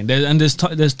potentially banging.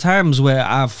 There's times where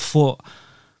I've thought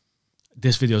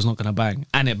this video is not gonna bang,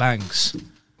 and it bangs.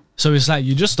 So it's like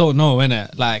you just don't know,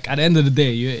 innit? Like, at the end of the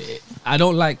day, I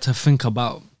don't like to think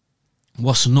about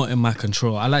what's not in my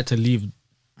control. I like to leave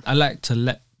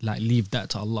that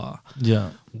to Allah. Yeah.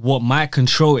 What my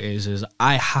control is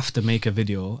I have to make a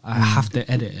video, I have to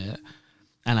edit it,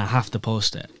 and I have to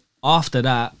post it. After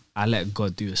that, I let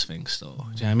God do his thing still. Do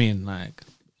you know what I mean? Like,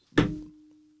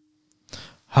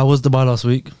 How was Dubai last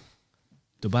week?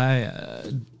 Dubai.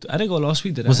 I didn't go last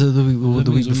week. Did Was I? it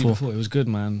the week before? It was good,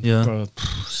 man. Yeah. Bro,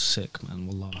 sick, man.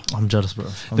 Wallah. I'm jealous, bro.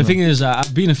 The thing is,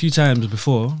 I've been a few times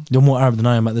before. you're more Arab than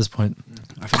I am at this point.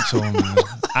 I think so, man.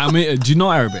 I mean, do you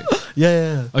know Arabic?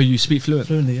 Yeah. Oh, you speak fluent?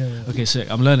 Fluently, yeah. Okay, sick.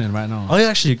 I'm learning right now. Oh, yeah,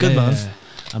 actually, good, Yeah, man. yeah.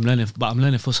 I'm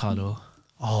learning Fusha though.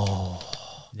 Oh,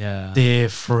 Yeah.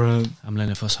 different. I'm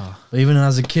learning Fusha. But even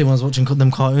as a kid, when I was watching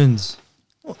them cartoons,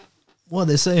 what are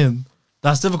they saying?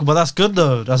 That's difficult, but that's good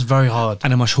though. That's very hard.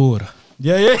 And I'm mashhoor.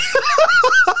 Yeah.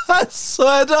 I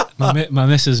swear that. My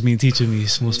missus been teaching me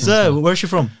small So, stuff. where's she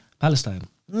from? Palestine.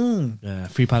 Yeah,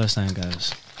 free Palestine,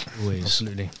 guys. Always.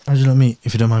 Absolutely. How did you know me,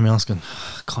 if you don't mind me asking?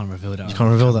 Can't reveal that. You can't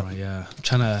reveal that? Yeah. I'm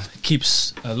trying to keep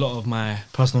a lot of my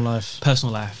Personal life.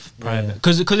 personal life private. Yeah.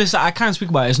 Because it's like, I can't speak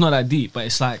about it. It's not that deep, but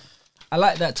it's like, I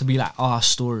like that to be like our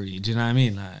story. Do you know what I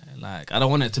mean? Like I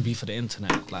don't want it to be for the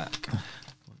internet. Like,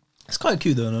 It's quite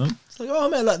cute though, no? It's like, oh, I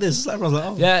met her like this. It's like, everyone's like,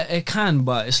 oh. yeah, it can,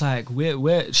 but it's like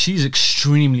she's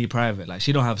extremely private. Like,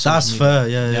 she don't have social That's media. fair,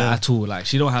 yeah. At all. Like,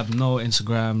 she don't have no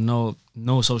Instagram,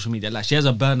 no social media. Like, she has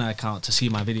a burner account to see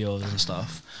my videos and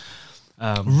stuff.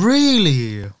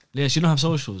 Really? Yeah, she don't have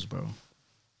socials, bro.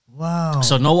 Wow.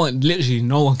 So no one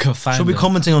can find She'll be her.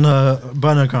 commenting on her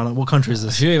burner account. Like, what country is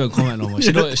this? She don't even comment no more.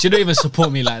 She don't even support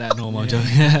me like that no more.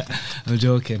 I'm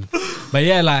joking. But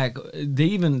yeah, like they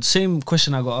even same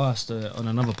question I got asked on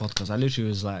another podcast. I literally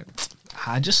was like,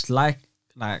 I just like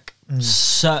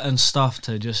certain stuff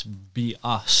to just be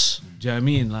us. Do you know what I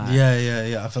mean? Like,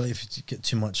 Yeah. I feel like if you get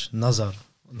too much nazar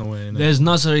in the way, there's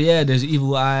Nazar, yeah, there's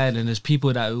Evil Eye, and there's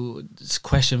people that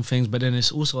question things, but then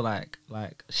it's also like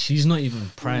she's not even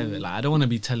private. Like, I don't want to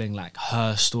be telling like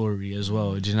her story as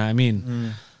well. Do you know what I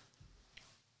mean?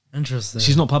 Interesting.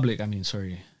 She's not public. I mean,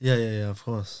 sorry. Yeah, of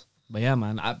course. But yeah,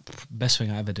 man, best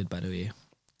thing I ever did, by the way,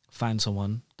 find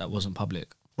someone that wasn't public.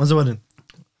 When's the wedding?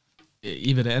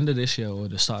 Either the end of this year or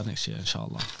the start of next year,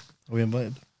 inshallah. Are we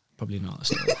invited? Probably not.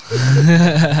 Still.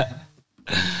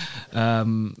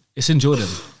 It's in Jordan.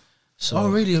 So, Oh,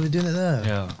 really? Are we doing it there?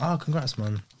 Yeah. Oh, congrats,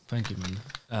 man. Thank you, man.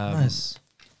 Nice.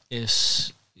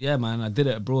 Yeah, man, I did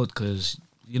it abroad because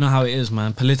you know how it is,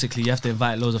 man. Politically, you have to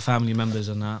invite loads of family members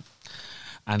and that.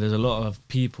 And there's a lot of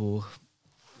people,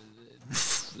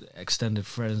 extended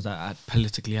friends that I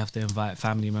politically have to invite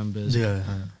family members. Yeah.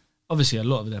 Obviously, a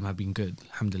lot of them have been good,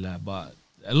 alhamdulillah, but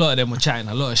a lot of them were chatting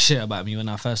a lot of shit about me when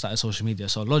I first started social media.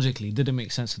 So logically, it didn't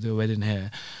make sense to do a wedding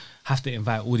here. Have to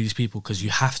invite all these people because you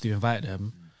have to invite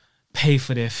them, pay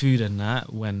for their food and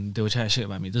that when they were chatting shit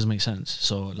about me. It doesn't make sense.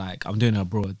 So like, I'm doing it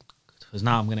abroad because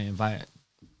now I'm going to invite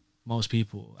most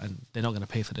people and they're not going to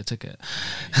pay for the ticket.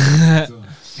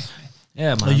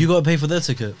 Yeah, man. Oh, you got to pay for their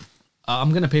ticket? I'm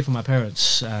going to pay for my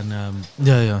parents and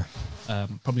Yeah.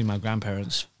 probably my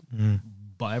grandparents.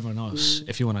 But everyone else,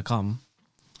 if you want to come,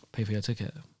 pay for your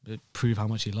ticket. Prove how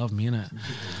much you love me, innit?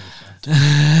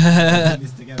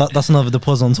 That's another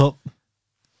deposit on top.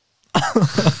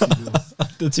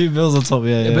 The 2 bills on top,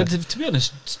 yeah. But to be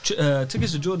honest,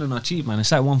 tickets to Jordan are cheap, man.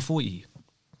 It's like 140.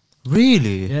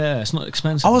 Really? Yeah, it's not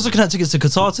expensive. I was looking at tickets to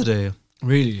Qatar today.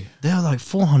 Really? They are like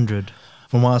 400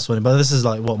 from what I saw. But this is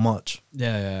like, what, March?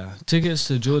 Yeah. Tickets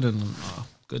to Jordan are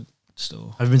good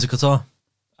still. Have you been to Qatar?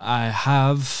 I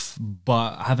have,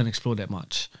 but I haven't explored that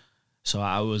much. So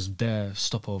I was there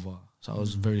stopover. So I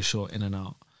was very short in and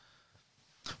out.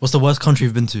 What's the worst country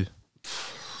you've been to?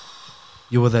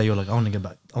 You were there, you're like, I want to get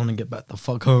back. I want to get back the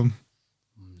fuck home.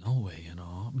 No way, you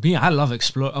know. Me, I love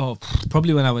explore. Oh,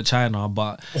 probably when I went to China,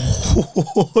 but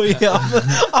Oh, yeah.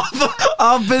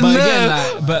 I've been but there. again,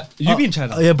 like, but you've been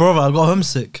China. Yeah, brother, I got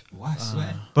homesick. What?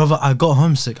 Swear. Brother, I got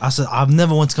homesick. I said, I've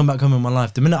never wanted to come back home in my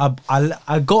life. The minute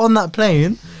I got on that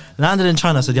plane, landed in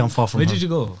China, I said, yeah, I'm far from Where home. did you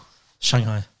go?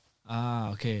 Shanghai.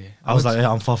 Ah, okay. I was like,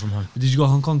 yeah, I'm far from home. Did you go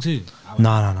Hong Kong too? No.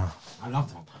 I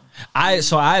loved Hong Kong.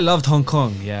 I loved Hong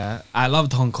Kong. Yeah, I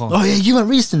loved Hong Kong. Oh, yeah, you went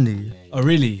recently. Oh,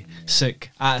 really?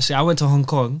 Sick. See, I went to Hong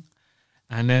Kong,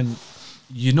 and then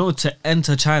to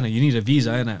enter China, you need a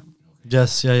visa, innit?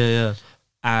 Yes, yeah.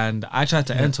 And I tried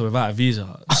to enter without a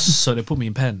visa, so they put me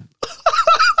in pen.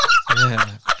 Yeah.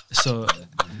 So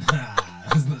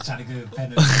I was not trying to go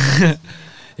pen.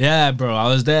 yeah, bro, I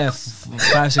was there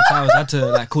 5-6 hours. I had to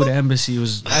like call the embassy. I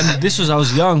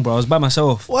was young, bro. I was by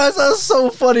myself. Why is that so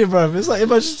funny, bro? It's like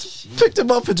if I just picked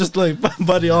him up and just like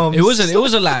by the arms. It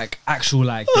wasn't like actual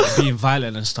like being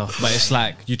violent and stuff, but it's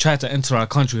like you try to enter our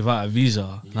country without a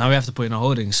visa. Now we have to put you in a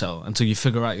holding cell until you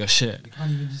figure out your shit. You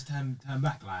can't even just turn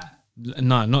back like.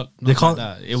 No, not They can't-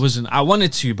 like that. It wasn't. I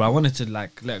wanted to, but I wanted to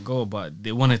like let go, but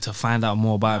they wanted to find out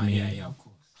more about me. Yeah, of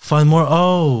course. Find more.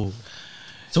 Oh.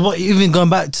 So what, even coming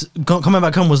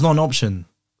back home was not an option?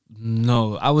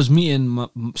 No, I was meeting.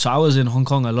 So I was in Hong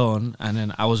Kong alone, and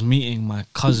then I was meeting my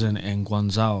cousin in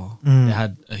Guangzhou. They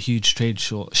had a huge trade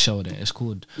show there. It's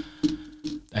called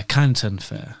a Canton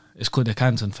Fair. It's called the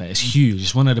Canton Fair. It's huge.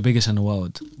 It's one of the biggest in the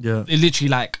world. Yeah. It literally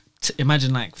like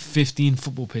imagine like 15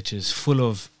 football pitches full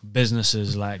of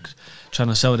businesses like trying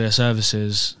to sell their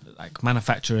services, like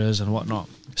manufacturers and whatnot.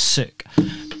 Sick.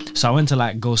 So I went to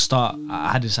like go start.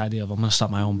 I had this idea of I'm gonna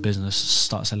start my own business,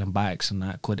 start selling bikes and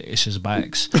that, called it Issues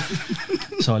Bikes.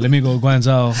 So let me go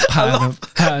Guangzhou,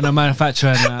 pattern a manufacturer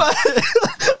and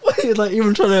that. Wait, like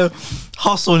even trying to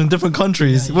hustle in different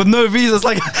countries with no visas.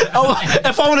 Like,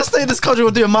 if I want to stay in this country,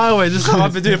 we'll do it my way. This is how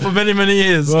I've been doing it for many, many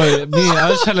years. Bro, I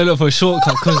was trying to look for a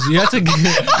shortcut because you had to get.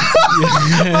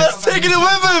 I was taking it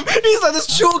with him. He's like,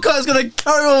 this shortcut is gonna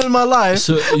carry on in my life.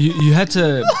 So you had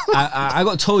to. I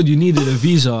got told you needed a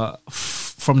visa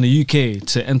from the UK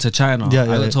to enter China. Yeah,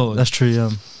 I got told. That's true.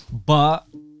 Yeah. But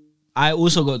I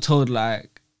also got told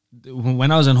like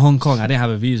when I was in Hong Kong, I didn't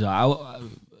have a visa.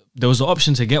 There was the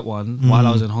option to get one while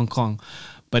I was in Hong Kong,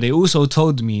 but they also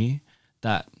told me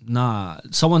that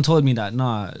someone told me that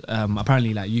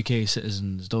apparently like UK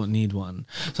citizens don't need one.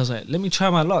 So I was like, let me try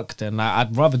my luck then. Like,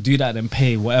 I'd rather do that than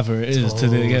pay whatever it is to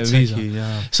get a visa.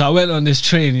 Yeah. So I went on this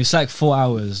train. It's like 4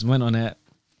 hours. Went on it.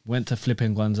 Went to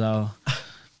flipping Guangzhou.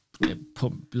 It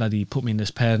put me in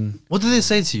this pen. What did they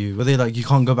say to you? Were they like, you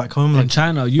can't go back home? In Like,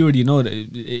 China, you already know that.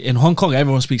 In Hong Kong,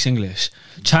 everyone speaks English.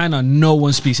 China, no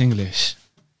one speaks English.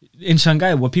 In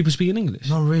Shanghai, were people speaking English?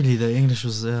 not really. The English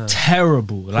was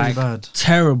Terrible, like bad.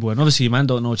 terrible. And obviously, man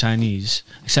don't know Chinese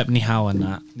except ni hao and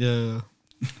that. Yeah.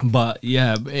 But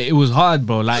yeah, it was hard,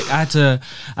 bro. Like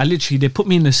they put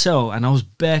me in the cell and I was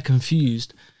bare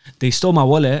confused. They stole my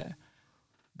wallet.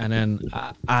 And then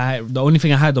the only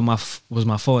thing I had on was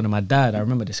my phone. And my dad, I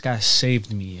remember this guy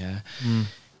saved me. Yeah.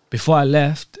 Before I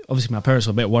left, obviously my parents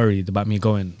were a bit worried about me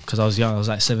going because I was young. I was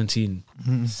like 17.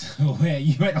 So where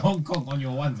you went to Hong Kong on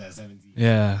your ones at 17?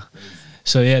 Yeah.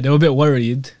 So yeah, they were a bit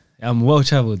worried. I'm well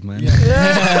travelled, man.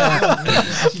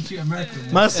 Actually, treat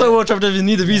American. Man, so well traveled, you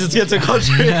need a visa to get to a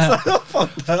country. Yeah. It's like,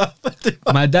 fuck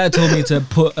that. My dad told me to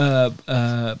put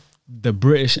the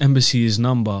British Embassy's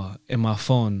number in my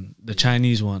phone, the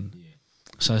Chinese one.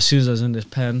 So as soon as I was in this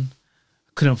pen,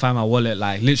 couldn't find my wallet,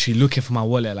 like literally looking for my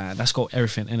wallet, like that's got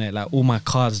everything in it, like all my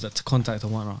cards that to contact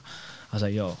and whatnot. I was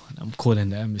like, yo, I'm calling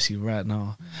the embassy right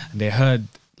now. And they heard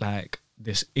like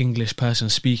this English person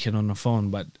speaking on the phone,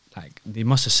 but like they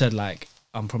must have said like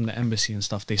I'm from the embassy and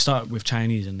stuff. They start with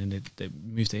Chinese and then they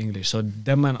moved to English. So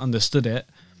them man understood it.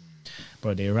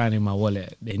 Bro, they ran in my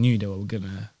wallet. They knew they were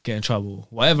gonna get in trouble.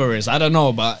 Whatever it is, I don't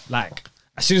know, but like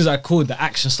as soon as I called, the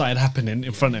action started happening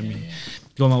in front of me.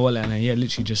 Got my wallet and then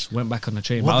literally just went back on the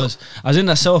train. But I was in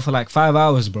that cell for like 5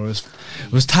 hours, bro. It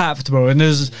was tapped, bro. And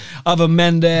there's other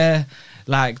men there.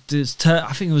 Like this,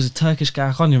 I think it was a Turkish guy.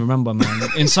 I can't even remember, man.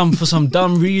 For some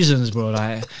dumb reasons, bro.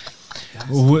 Like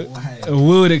a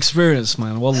weird experience,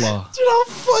 man. Wallah. Do you know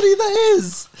how funny that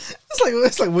is?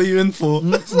 It's like what are you in for?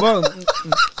 Well,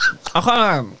 I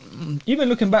can't. Even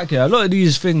looking back here, a lot of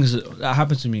these things that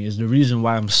happen to me is the reason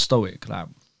why I'm stoic. Like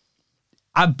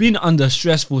I've been under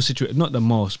stressful situations, not the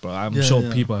most, bro. I'm sure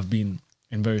people have been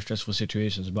in very stressful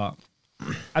situations, but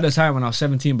at the time when I was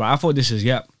 17, bro, I thought this is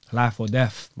life or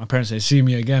death. My parents said, see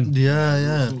me again.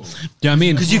 Yeah. Do you know what I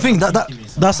mean? Because you think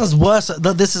that's as worse,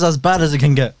 that this is as bad as it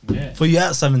can get for you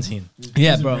at 17.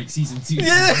 Yeah, bro. Season 2.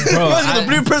 Yeah, Bro, he's got the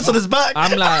blueprints on his back.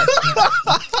 I'm like,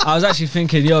 I was actually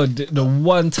thinking, yo, the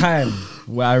one time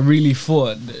where I really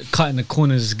thought cutting the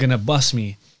corners is gonna bust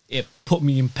me, it put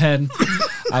me in pen.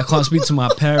 I can't speak to my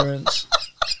parents.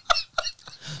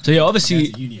 So yeah,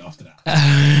 obviously, Uni after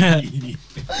that.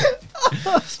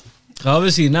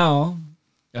 obviously now,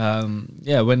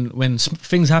 when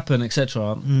things happen,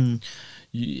 etc.,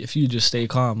 if you just stay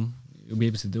calm, you'll be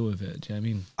able to deal with it. Do you know what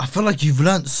I mean? I feel like you've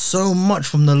learnt so much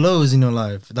from the lows in your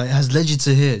life that it has led you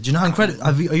to here. Do you know how incredible?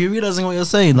 Are you realizing what you're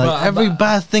saying? Like But- every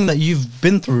bad thing that you've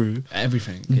been through,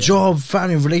 Everything. Yeah. job,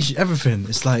 family, relationship, everything.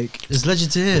 It's like it's led you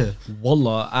to here.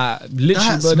 Wallah, literally,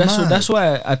 That's bro. mad. That's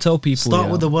why I tell people.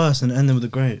 Start with the worst and end with the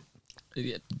great.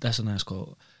 Yeah, that's a nice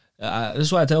quote.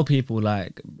 That's why I tell people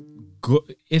like,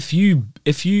 if you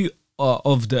are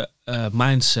of the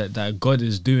mindset that God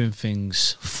is doing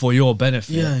things for your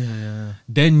benefit,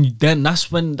 then that's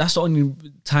the only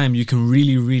time you can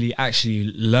really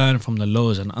actually learn from the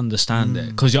lows and understand it,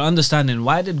 because you're understanding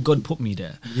why did God put me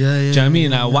there. Do you know what I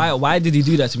mean? Like, why did he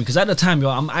do that to me? Because at the time,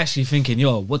 I'm actually thinking,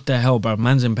 what the hell, bro,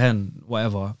 man's in pen,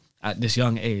 whatever, at this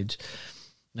young age.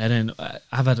 And then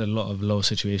I've had a lot of low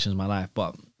situations in my life,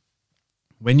 but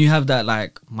when you have that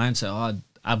like mindset,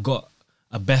 I've got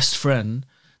a best friend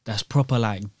that's proper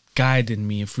like guiding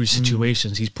me through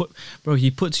situations. He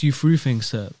puts you through things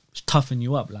to toughen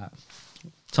you up. Like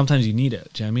sometimes you need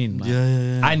it. Do you know what I mean? Like,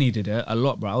 Yeah. I needed it a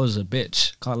lot, bro. I was a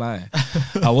bitch. Can't lie.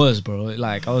 I was, bro.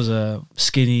 Like I was a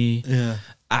skinny,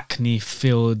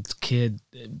 acne-filled kid,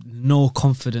 no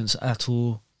confidence at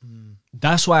all.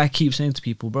 That's why I keep saying to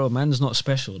people, bro, man's not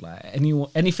special. Like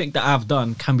anything that I've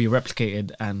done can be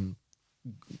replicated, and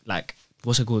like,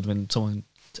 what's it called when someone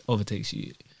overtakes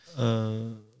you?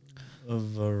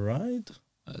 Override?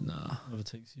 Nah.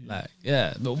 Overtakes you. Like,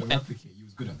 yeah. The replicate. You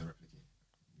was good at the replicate.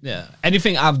 Yeah.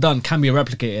 Anything I've done can be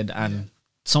replicated, and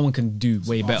someone can do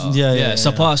way better. Yeah,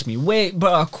 surpass me.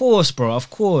 But of course, bro. Of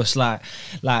course. Like,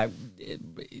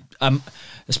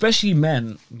 especially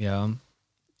men,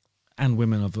 and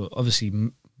women. Obviously,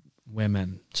 we're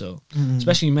men. So,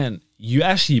 especially men, you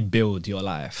actually build your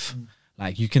life.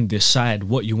 Like, you can decide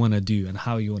what you want to do and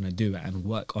how you want to do it, and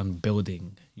work on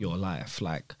building your life.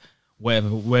 Like,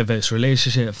 whether it's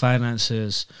relationship,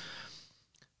 finances,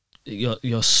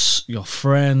 your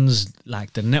friends,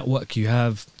 like the network you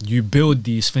have, you build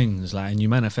these things, like, and you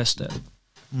manifest it.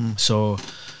 So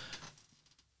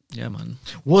yeah, man.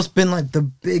 What's been like the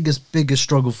biggest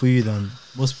struggle for you then?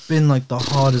 What's been like the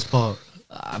hardest part?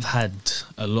 I've had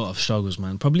a lot of struggles,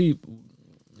 man. Probably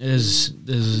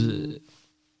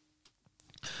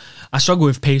I struggle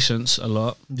with patience a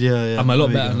lot. Yeah. I'm a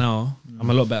lot better now. I'm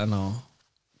a lot better now,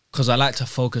 because I like to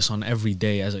focus on every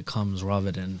day as it comes,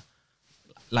 rather than,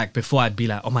 like, before I'd be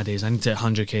like, oh my days, I need to hit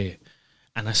 100k,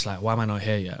 and it's like, why am I not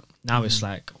here yet? Now it's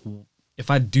like,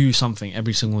 if I do something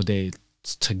every single day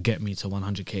to get me to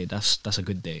 100k, that's a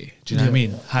good day. Do you know what I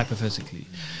mean? Hypothetically,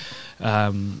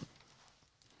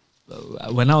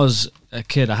 when I was a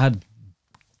kid, I had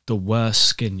the worst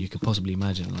skin you could possibly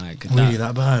imagine. Like, Really,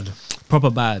 that bad? Proper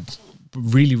bad.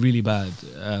 Really, really bad.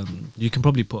 You can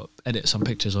probably edit some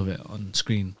pictures of it on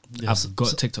screen. Yes. I've got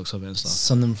TikToks of it and stuff.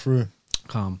 Send them through.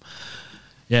 Calm.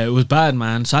 Yeah, it was bad,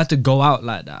 man. So I had to go out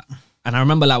like that. And I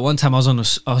remember, like, one time I was on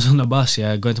the bus,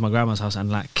 going to my grandma's house, and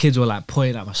like kids were like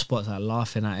pointing at my spots, like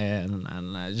laughing at it,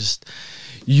 and like, just,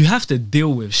 you have to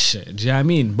deal with shit. Do you know what I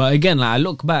mean? But again, like, I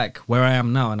look back where I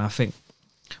am now, and I think,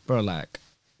 bro, like,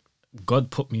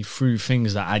 God put me through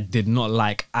things that I did not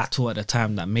like at all at the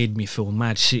time, that made me feel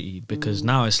mad shitty, because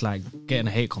now it's like getting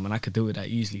a hate comment, I could deal with that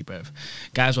easily, bro.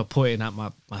 Guys were pointing at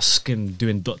my skin,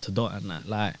 doing dot to dot and that,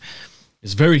 like,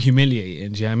 it's very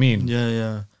humiliating. Do you know what I mean?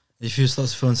 Yeah. If you start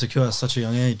to feel insecure at such a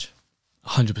young age.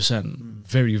 100%.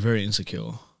 Very, very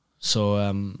insecure. So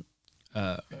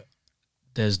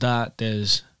there's that.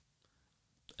 There's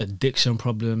addiction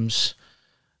problems.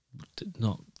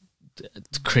 Not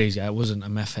crazy. I wasn't a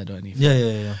meth head or anything.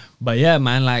 Yeah. But yeah,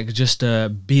 man, like, just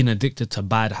being addicted to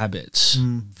bad habits.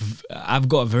 I've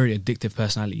got a very addictive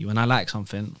personality. When I like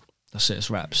something, that's it. It's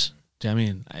raps. Do you know what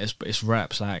I mean? It's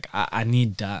raps. Like, I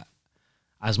need that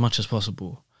as much as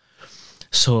possible.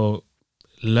 So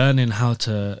learning how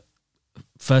to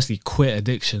firstly quit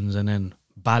addictions, and then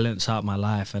balance out my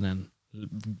life, and then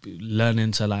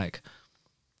learning to, like,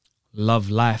 love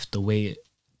life the way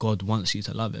God wants you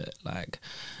to love it. Like,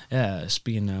 yeah, it's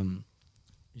been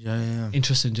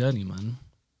interesting journey, man.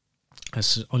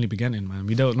 It's only beginning, man.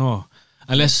 We don't know.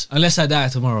 Unless I die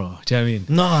tomorrow. Do you know what I mean?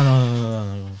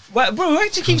 No. Why, bro, why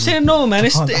do you keep saying no, man?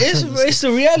 It's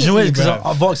the reality, Do you know what? Because bro.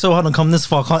 I've worked so hard and come this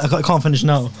far. I can't finish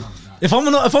now. If I'm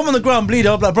on the ground bleeding,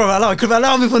 I'll be like, bro, I could have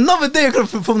allowed me for another day. I could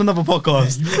have filmed another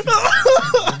podcast. I'm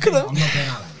not going out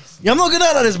like this. Yeah, I'm not gonna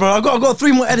like this, bro. I've got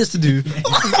 3 more edits to do. Do you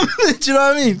know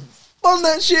what I mean? On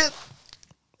that shit.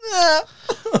 Yeah.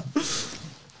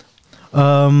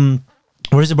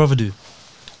 What does your brother do?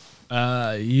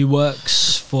 He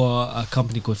works for a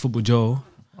company called Football Joe.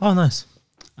 Oh, nice.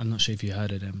 I'm not sure if you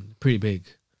heard of them. Pretty big.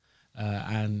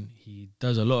 And he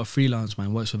does a lot of freelance,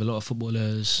 man. Works with a lot of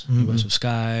footballers. He works with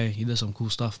Sky. He does some cool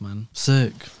stuff, man.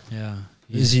 Sick. Yeah.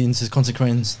 Is he into his content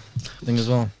creating thing as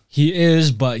well? He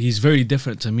is, but he's very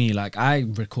different to me. Like, I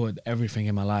record everything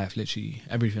in my life, literally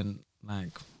everything.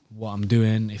 Like, what I'm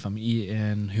doing, if I'm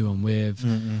eating, who I'm with.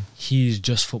 He's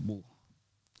just football.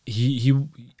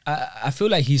 I feel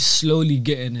like he's slowly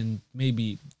getting in,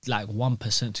 maybe like 1%,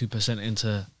 2%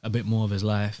 into a bit more of his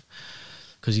life,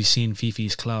 because he's seen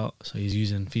Fifi's clout, so he's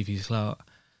using Fifi's clout.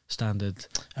 Standard.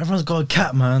 Everyone's got a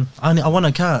cat, man. I want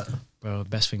a cat. Bro,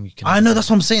 best thing you can I know, that's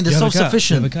what I'm saying. They're You have a cat?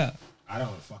 self-sufficient. You have a cat? I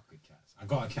don't fuck with cats. I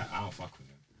got a cat. I don't fuck with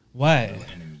him. Why? Little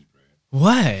enemy, bro.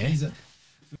 Why?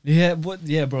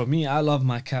 Yeah, bro. Me, I love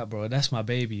my cat, bro. That's my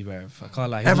baby, bro. I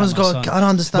can't lie. He's Everyone's like my got a son. cat. I don't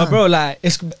understand. But bro, like,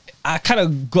 I kind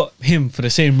of got him for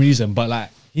the same reason, but like,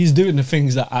 he's doing the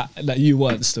things that you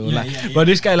want still. Yeah, like, yeah, yeah. but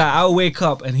this guy, like, I'll wake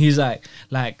up and he's like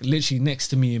literally next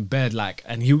to me in bed, like,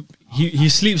 and he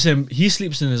sleeps in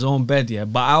his own bed, yeah.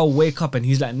 But I'll wake up and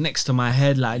he's like next to my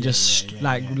head, like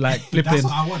like flipping. That's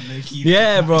what I want, low-key.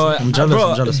 Yeah, bro. I'm jealous, Bro,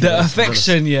 I'm jealous, the I'm jealous,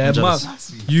 affection, yeah, I'm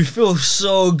jealous. man. You feel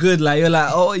so good, like you're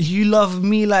like, oh, you love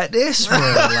me like this, bro.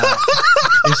 Like,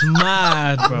 it's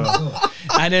mad, bro.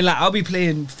 And then like I'll be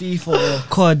playing FIFA or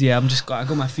COD, yeah. I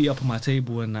got my feet up on my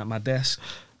table and at my desk.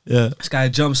 Yeah. This guy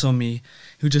jumps on me,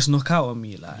 he'll just knock out on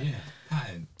me, like. Yeah.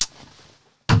 Pattern.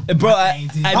 Bro, I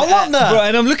want that. bro,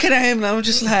 and I'm looking at him and I'm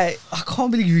just like, I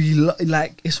can't believe you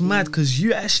like, it's mad because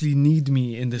you actually need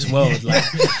me in this world, like.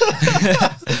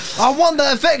 I want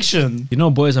that affection. You know,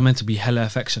 boys are meant to be hella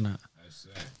affectionate.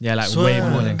 Yeah, like way Swear.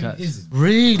 more than cats. Is it?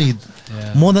 Really?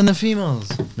 Yeah, More than the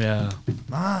females. yeah,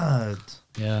 Mad.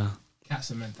 yeah.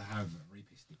 Cats are meant to have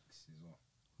rapist sticks as well.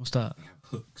 What's that? They have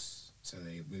hooks, so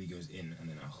they really goes in and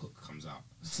then a hook comes out.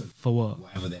 So For what?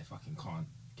 whatever they fucking can't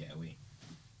get away.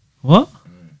 What?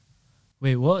 Mm.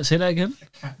 Wait, what? Say that again? A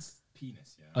cat's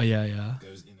penis, yeah, Oh yeah, yeah.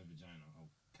 goes in a vagina, or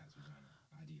cat's vagina,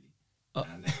 Oh.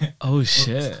 ideally. And Oh hooks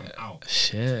shit, come out,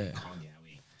 shit. can't get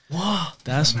away. What?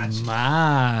 That's Magic.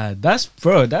 mad. That's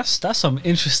some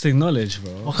interesting knowledge,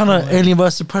 bro. What kind of Alien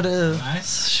vs Predator Right?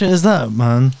 shit is that,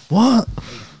 man? What?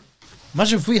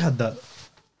 Imagine if we had that.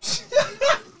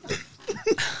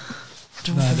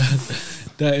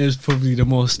 That is probably the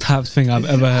most tapped thing I've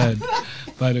ever heard.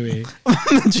 By the way,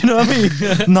 Do you know what I mean?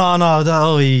 No, that.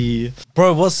 Oh, yeah.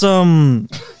 Bro, what's no,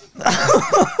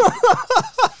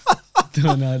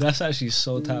 that's actually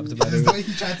so tapped. By That's the the way, way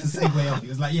he tried to segue off. He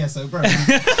was like, yeah, so bro.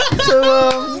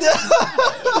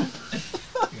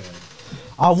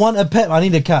 I want a pet. I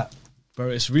need a cat. bro,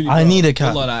 it's really. I bro, need a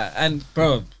cat. lot of that. And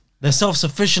bro, They're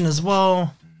self-sufficient as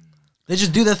well. They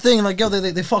just do their thing. Like, yo,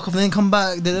 they fuck off and then come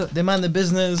back. They mind their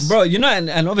business. bro, you know,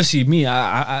 and obviously me,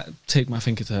 I take my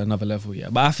thinking to another level, yeah.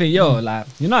 But I think, yo, like,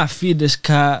 you know, I feed this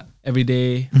cat every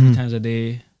day, 3 times a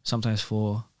day, sometimes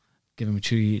 4, give him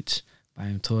treats, buy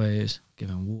him toys, give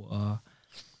him water.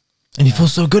 And you feel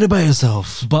so good about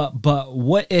yourself. But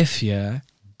what if, yeah,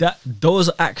 that those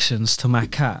actions to my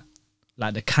cat,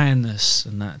 like the kindness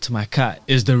and that to my cat,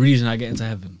 is the reason I get into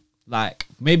heaven? Like,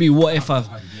 maybe what if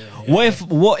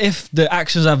the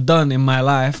actions I've done in my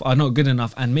life are not good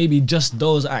enough, and maybe just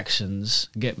those actions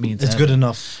get me into It's heaven? good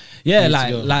enough. Yeah, for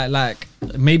you to go. like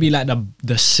maybe like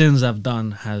the sins I've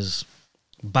done has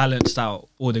balanced out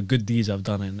all the good deeds I've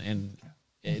done in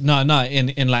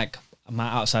like my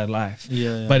outside life.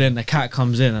 Yeah. But then the cat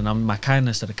comes in, and my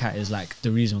kindness to the cat is like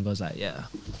the reason God's like, yeah.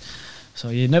 So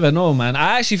you never know, man.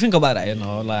 I actually think about that, you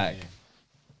know, like,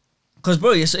 because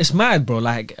bro, it's mad, bro.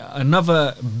 Like,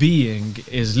 another being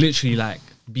is literally like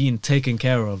being taken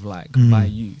care of, like, by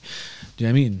you. Do you know what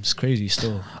I mean? It's crazy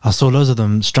still. I saw loads of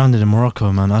them stranded in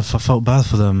Morocco, man. I felt bad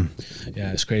for them.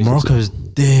 Yeah, it's crazy. Morocco is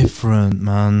different,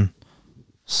 man.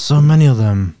 So many of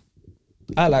them.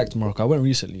 I liked Morocco. I went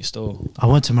recently still. I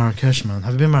went to Marrakesh, man.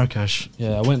 Have you been Marrakesh?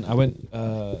 Yeah, I went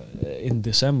in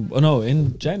December. Oh no,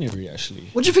 in January actually.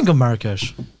 What do you think of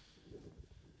Marrakesh?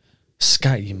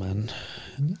 Scatty, man.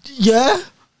 Yeah,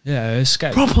 Yeah, it's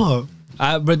scatty. proper.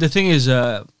 But the thing is,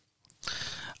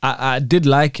 I did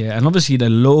like it, and obviously the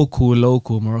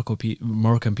local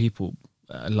Moroccan people,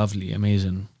 lovely,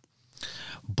 amazing.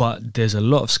 But there's a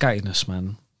lot of scattiness,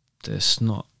 man. There's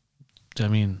not. Do you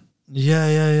know what I mean?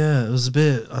 Yeah. It was a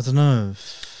bit, I don't know,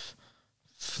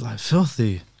 like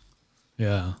filthy.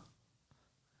 Yeah.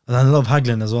 And then a lot of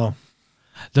haggling as well.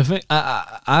 The thing,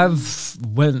 I've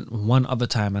went one other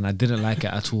time and I didn't like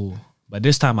it at all. But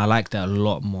this time I liked it a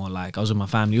lot more. Like, I was with my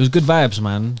family. It was good vibes,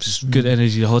 man. Just good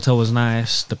energy. The hotel was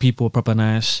nice. The people were proper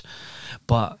nice.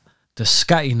 But the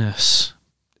scattiness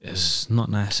is not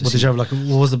nice. What did you have, like,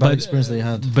 what was the bad But, experience that you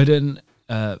had? But then,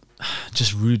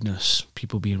 just rudeness.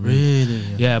 People being rude.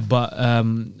 Really? Yeah, but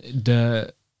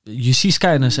you see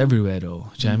scattiness everywhere though.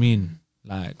 Do you know what I mean?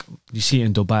 Like, you see it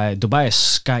in Dubai. Dubai is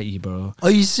scatty, bro.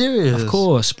 Are you serious? Of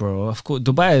course, bro. Of course.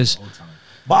 Dubai is...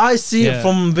 But I see it Yeah.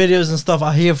 from videos and stuff.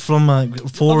 I hear from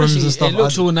forums Obviously, and stuff. it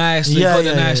looks all nice. They've Yeah, got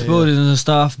yeah, the nice yeah. buildings and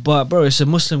stuff. But bro, it's a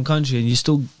Muslim country, and you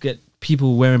still get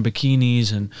people wearing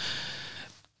bikinis, and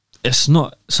it's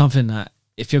not something that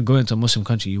if you're going to a Muslim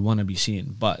country you want to be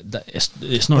seeing. But it's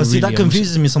not. But see, really that a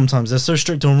confuses me sometimes. They're so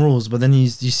strict on rules, but then you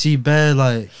see bare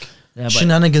like Muslim- yeah, but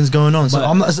shenanigans going on. So but-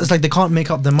 I'm not, it's like they can't make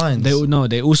up their minds.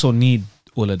 they also need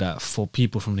all of that for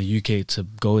people from the UK to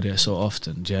go there so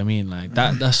often. Do you know what I mean? Like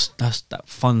that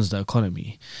funds the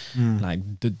economy, like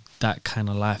that kind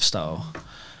of lifestyle.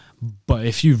 But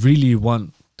if you really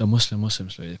want the Muslims,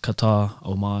 like Qatar,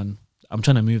 Oman, I'm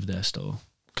trying to move there still.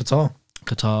 Qatar.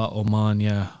 Qatar, Oman,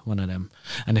 yeah, one of them.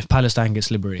 And if Palestine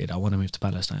gets liberated, I want to move to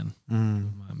Palestine.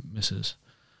 My missus.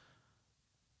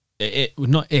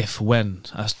 Not if, when.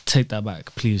 I take that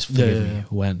back. Please forgive me.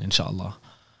 When, inshallah.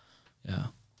 Yeah.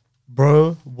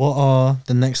 Bro, what are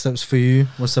the next steps for you?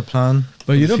 What's the plan?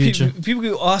 But you know, future? people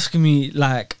keep asking me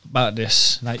like about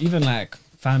this, like even like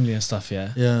family and stuff.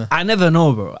 Yeah. I never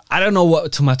know, bro. I don't know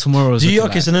what my tomorrow's. Do you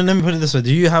looking like. so then let me put it this way: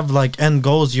 do you have like end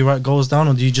goals? Do you write goals down,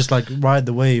 or do you just like ride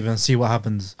the wave and see what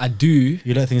happens? I do.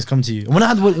 You let things come to you. When I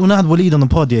had Waleed on the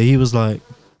pod, he was like,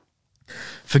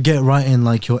 forget writing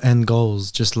like your end goals.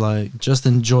 Just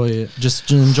enjoy it. Just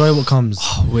enjoy what comes.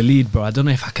 Oh, Waleed, bro. I don't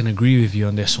know if I can agree with you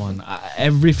on this one.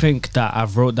 Everything that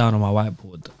I've wrote down on my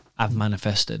whiteboard, I've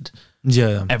manifested.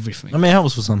 Yeah, everything. I mean, it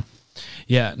helps for some.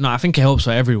 Yeah, no, I think it helps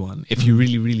for everyone if you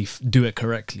really, really do it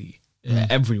correctly.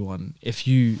 Everyone, if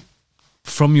you,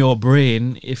 from your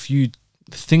brain, if you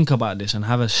think about this and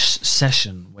have a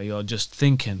session where you're just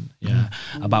thinking,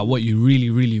 about what you really,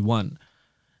 really want,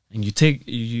 and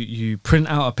you print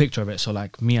out a picture of it. So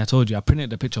like me, I told you, I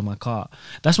printed a picture of my car.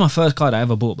 That's my first car that I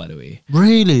ever bought, by the way.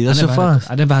 Really? That's your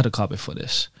first? I never had a car before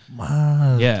this.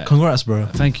 Wow. Yeah. Congrats, bro.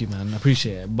 Thank you, man. I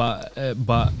appreciate it. But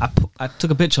I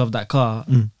took a picture of that car.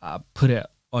 I put it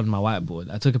on my whiteboard.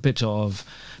 I took a picture of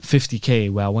 50K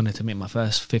where I wanted to make my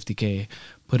first 50K,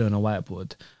 put it on a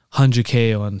whiteboard.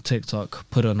 100K on TikTok,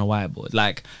 put it on a whiteboard.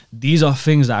 Like, these are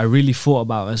things that I really thought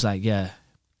about. It's like, yeah,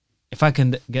 if I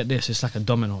can get this, it's like a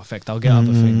domino effect. I'll get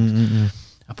other things.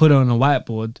 I put it on a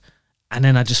whiteboard and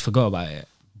then I just forgot about it.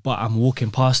 But I'm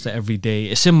walking past it every day.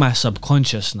 It's in my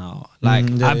subconscious now. Like,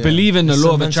 I believe in the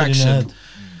law of attraction.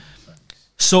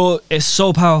 So it's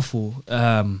so powerful.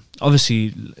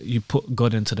 Obviously, you put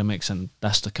God into the mix and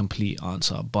that's the complete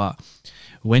answer. But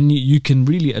when you can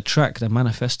really attract and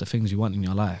manifest the things you want in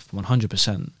your life,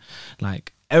 100%.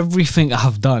 Like, everything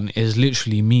I've done is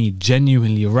literally me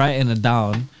genuinely writing it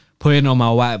down, putting it on my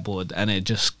whiteboard, and it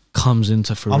just comes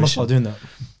into fruition. I'm gonna start doing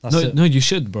that. No, you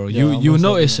should, bro. Yeah, you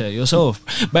notice it yourself.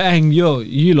 But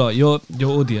you lot, your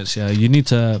audience, you need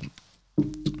to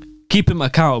keep him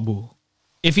accountable.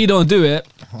 If you don't do it,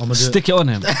 stick it on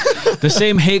him. The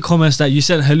same hate comments that you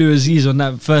sent Halu Aziz on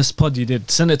that first pod you did,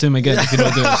 send it to him again if you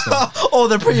don't do it. Oh,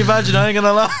 they're pretty imagine, I ain't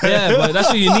gonna lie. Yeah, but that's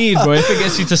what you need, bro. If it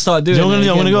gets you to start doing it.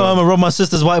 I'm gonna go, I'm gonna rob my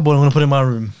sister's whiteboard, I'm gonna put it in my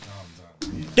room.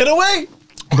 Get away!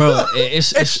 Bro,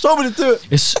 it's told me to do it.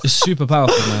 It's super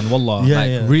powerful, man. Wallah.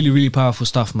 Really, really powerful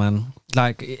stuff, man.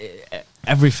 Like,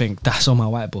 everything that's on my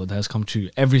whiteboard has come true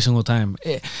every single time.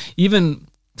 Even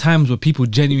times where people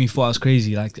genuinely thought I was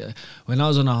crazy. Like, when I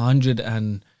was on 100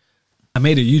 and I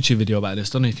made a YouTube video about this.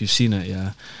 Don't know if you've seen it,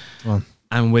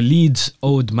 And Waleed's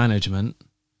old management.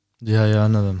 Yeah, I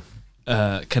know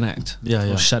them. Connect.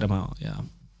 Yeah. Or shut them out,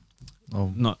 Oh.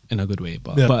 Not in a good way,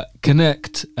 but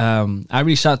Connect, I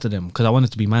reached out to them because I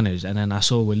wanted to be managed, and then I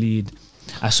saw Waleed,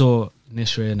 I saw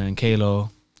Nisrin and Kalo,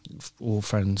 all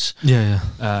friends.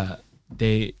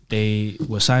 They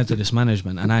were signed to this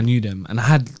management, and I knew them, and I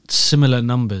had similar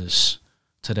numbers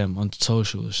to them on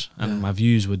socials, and my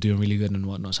views were doing really good and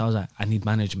whatnot. So I was like, I need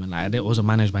management. Like, I wasn't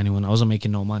managed by anyone. I wasn't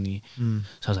making no money. So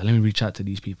I was like, let me reach out to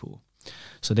these people.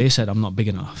 So they said I'm not big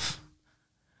enough.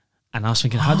 And I was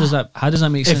thinking, how does that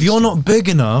make sense? If you're not big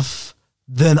enough,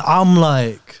 then I'm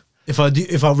like, if I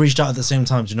reached out at the same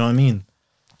time, do you know what I mean?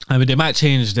 I mean, they might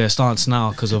change their stance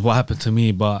now because of what happened to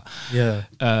me, but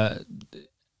I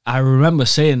remember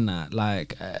saying that,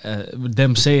 like,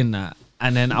 them saying that,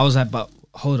 and then I was like, but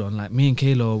hold on, like, me and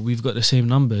Kalo, we've got the same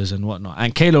numbers and whatnot.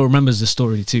 And Kalo remembers the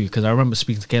story too, because I remember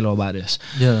speaking to Kalo about this.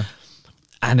 Yeah.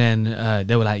 And then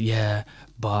they were like, yeah,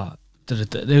 but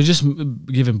they were just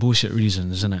giving bullshit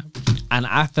reasons, isn't it? And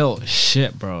I felt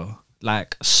shit, bro.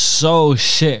 Like, so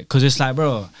shit. Because it's like,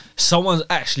 bro, someone's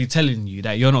actually telling you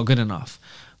that you're not good enough.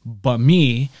 But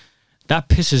me, that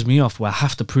pisses me off where I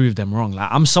have to prove them wrong. Like,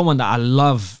 I'm someone that I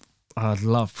love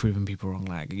proving people wrong.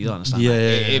 Like, you don't understand.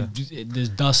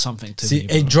 It does something to me,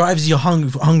 bro. It drives you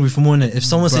hungry for more. If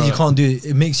someone says you can't do it,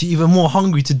 it makes you even more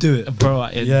hungry to do it. Bro,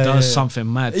 it does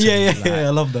something mad to me. Like, I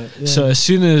love that. So as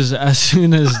soon as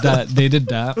that they did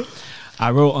that,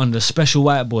 I wrote on the special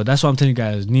whiteboard. That's what I'm telling you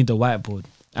guys, need the whiteboard.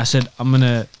 I said, I'm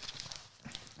gonna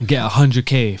get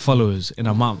 100K followers in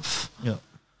a month. Yeah.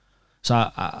 So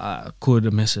I called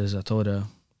the missus. I told her,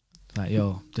 like,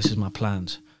 yo, this is my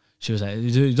plans. She was like,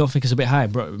 you don't think it's a bit high?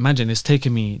 Bro, imagine it's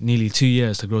taken me nearly 2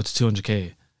 years to grow to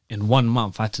 200K. In 1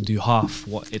 month, I had to do half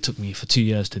what it took me for 2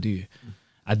 years to do.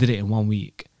 I did it in 1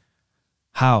 week.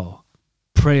 How?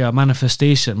 prayer,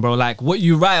 manifestation, bro. Like what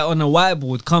you write on a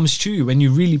whiteboard comes true when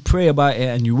you really pray about it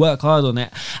and you work hard on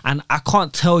it. And I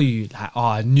can't tell you like, oh,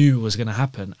 I knew it was gonna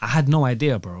happen. I had no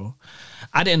idea, bro.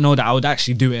 I didn't know that I would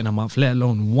actually do it in a month, let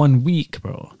alone 1 week,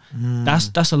 bro.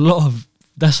 That's a lot of.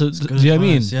 Do you know what I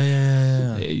mean?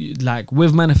 Yeah. Like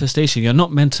with manifestation, you're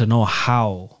not meant to know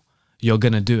how you're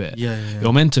gonna do it. Yeah.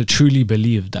 You're meant to truly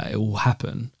believe that it will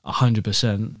happen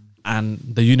 100%. And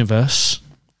the universe,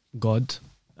 God,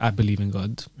 I believe in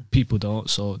God. People don't,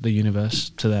 so the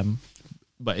universe to them,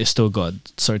 but it's still God.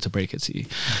 Sorry to break it to you.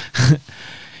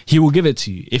 He will give it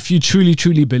to you. If you truly,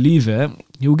 truly believe it,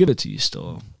 he will give it to you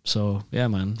still. So yeah,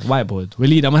 man. Whiteboard.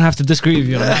 Waleed, I'm gonna have to disagree with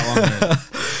you on that one, man.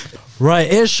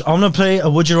 Right, Ish, I'm gonna play a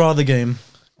Would You Rather game.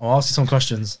 I'll ask you some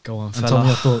questions. Go on, And fella. tell me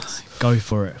your thoughts. Go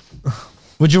for it.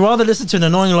 Would you rather listen to an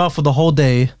annoying laugh for the whole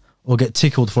day or get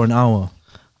tickled for an hour?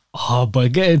 Oh,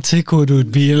 but getting tickled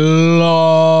would be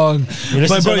long. listen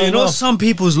But to bro, another you know laugh? some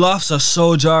people's laughs are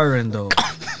so jarring though.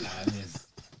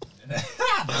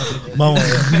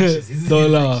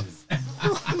 Don't laugh.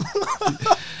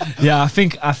 Yeah, I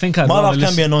think I'd My rather laugh can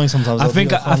listen. be annoying sometimes. I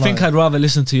think I'd rather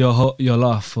listen to your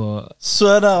laugh for.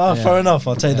 Swear that, Yeah. fair enough,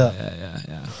 I'll take that.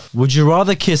 Yeah. Would you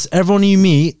rather kiss everyone you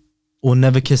meet or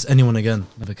never kiss anyone again?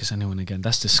 Never kiss anyone again.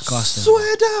 That's disgusting.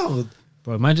 Swear down.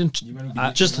 Bro, imagine.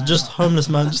 Just homeless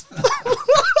man. Just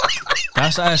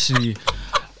That's actually.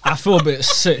 I feel a bit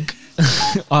sick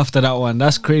after that one.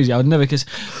 That's crazy. I would never kiss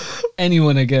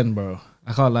anyone again, bro.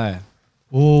 I can't lie.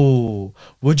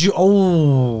 Would you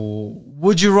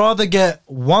rather get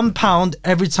 £1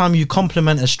 every time you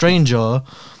compliment a stranger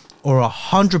or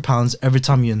 £100 every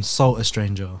time you insult a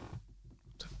stranger?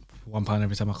 £1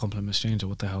 every time I compliment a stranger.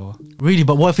 What the hell? Really,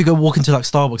 but what if we go walk into like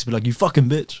Starbucks and be like, you fucking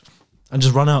bitch, and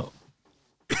just run out?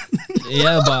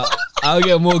 Yeah, but I'll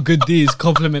get more good deeds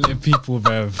complimenting people,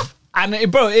 bro.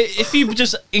 And bro, if you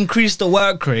just increase the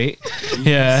work rate,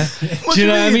 yeah, do you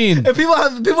know what I mean? If people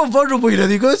are vulnerable, you know,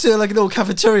 you go to like a little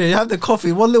cafeteria, you have the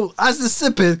coffee, one little as the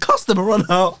sipping, customer run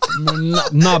out.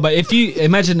 No, but if you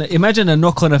imagine the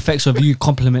knock-on effects of you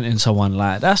complimenting someone,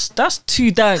 like that's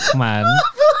too dank, man.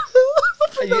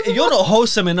 You're not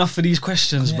wholesome enough for these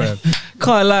questions, bro.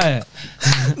 Can't lie.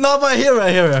 No, but I hear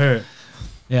it.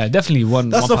 Yeah, definitely one.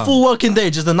 That's the full working day,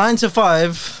 just the 9 to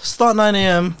 5, start 9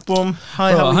 a.m. Boom.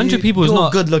 Hi, Bro, how are 100 you? people is You're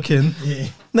not- good looking. Yeah.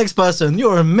 Next person,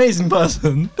 you're an amazing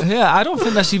person. Yeah, I don't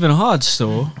think that's even hard.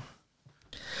 Still,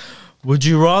 Would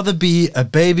you rather be a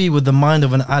baby with the mind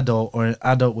of an adult or an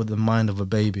adult with the mind of a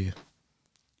baby?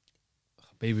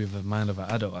 baby with the mind of an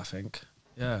adult, I think.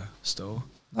 Yeah, still.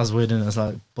 That's weird, isn't it? It's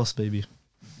like boss baby.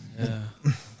 Yeah.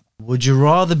 Would you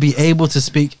rather be able to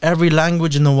speak every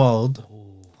language in the world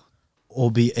or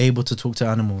be able to talk to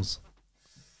animals?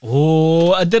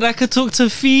 Oh, and then I could talk to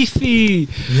Fifi.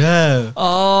 Yeah.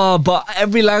 Oh, but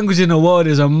every language in the world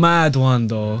is a mad one,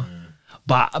 though.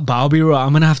 But I'll be real,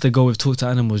 I'm gonna have to go with talk to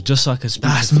animals just so I can speak.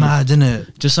 That's to Fifi. mad, isn't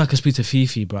it? Just so I can speak to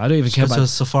Fifi, bro. I don't even care Go to a about.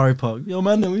 safari park. Yo,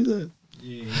 man, what is it?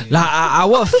 Like, I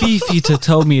want Fifi to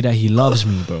tell me that he loves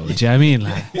me, bro. Do you know what I mean?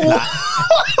 Like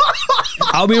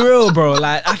I'll be real, bro.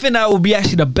 Like, I think that would be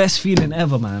actually the best feeling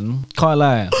ever, man. Can't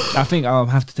lie. I think I'll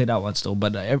have to take that one still.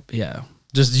 But yeah,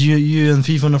 Just you and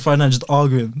FIFA on the Friday night just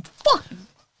arguing.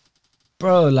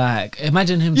 bro. Like,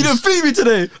 imagine him. You didn't just feed me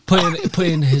today.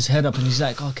 putting his head up and he's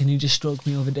like, "Oh, can you just stroke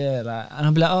me over there?" Like, and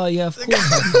I'll be like, "Oh yeah, of course." He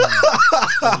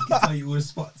can tell you all the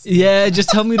spots. Yeah, just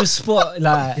tell me the spot.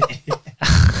 Like,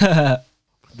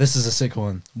 This is a sick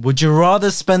one. Would you rather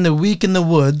spend a week in the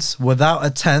woods without a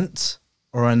tent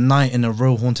or a night in a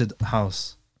real haunted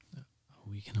house? a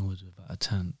week in a woods without a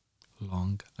tent,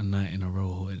 long, a night in a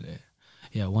row holiday.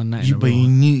 Yeah, one night in You, a but row.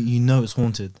 you know it's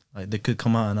haunted. Like they could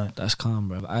come out at night. That's calm,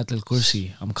 bro. Ayatul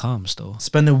Kursi, I'm calm still.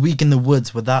 Spend a week in the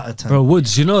woods without a tent. Bro,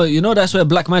 Woods, you know that's where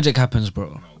black magic happens,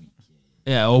 bro.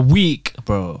 Yeah, a week,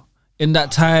 bro. In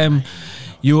that time,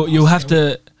 you have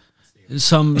to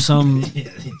some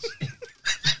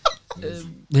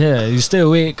yeah, you stay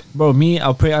awake, bro. Me,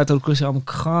 I'll pray Ayatul Kursi. I'm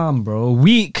calm, bro.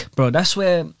 Week, bro. That's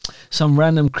where some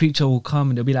random creature will come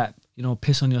and they'll be like, you know,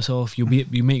 piss on yourself. You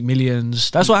make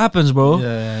millions. That's what happens, bro.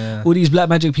 Yeah. All these black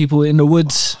magic people in the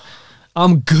woods.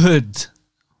 I'm good.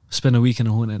 Spend a week in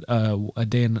a haunted, a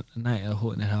day and a night at a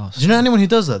haunted house. Do you know anyone who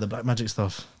does that? The black magic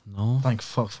stuff. No. Thank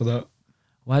fuck for that.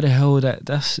 Why the hell would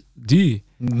that's do you?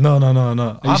 No.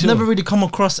 you I've sure? never really come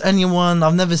across anyone.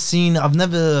 I've never seen. I've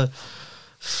never.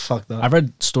 Fuck that. I've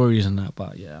read stories and that,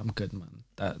 but yeah, I'm good, man.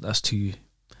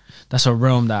 That's a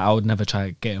realm that I would never try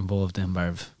to get involved in,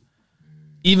 bruv.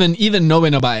 Even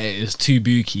knowing about it is too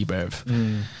booky,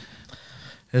 bruv.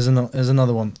 Here's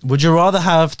another one. Would you rather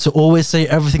have to always say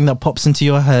everything that pops into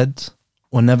your head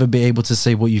or never be able to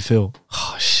say what you feel?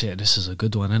 Oh shit, this is a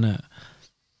good one, isn't it?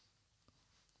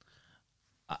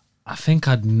 I think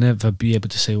I'd never be able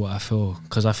to say what I feel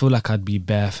because I feel like I'd be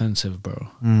bare offensive, bro.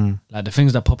 Like the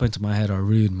things that pop into my head are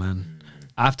rude, man.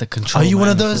 I have to control. Are you my one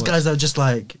of inner those thoughts. guys that just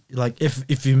like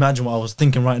if you imagine what I was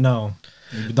thinking right now?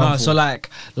 you'd be done No, for? so like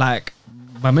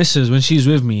my missus, when she's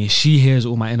with me, she hears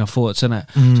all my inner thoughts, innit?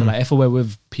 So like if we're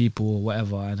with people or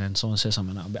whatever and then someone says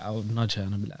something, I'll nudge her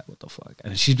and I'll be like, what the fuck?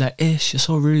 And she's like, Ish, you're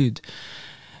so rude.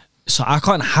 So I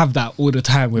can't have that all the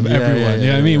time with everyone. You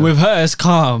know what I mean? With her, it's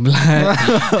calm. Like,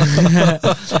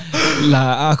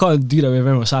 like I can't do that with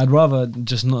everyone. So I'd rather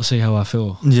just not say how I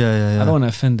feel. yeah. I don't want to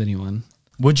offend anyone.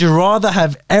 Would you rather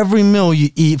have every meal you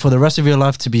eat for the rest of your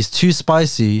life to be too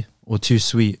spicy or too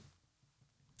sweet?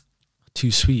 Too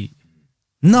sweet.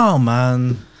 No,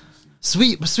 man.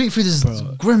 Sweet food is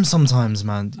Bro. grim sometimes,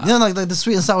 man. You know, like the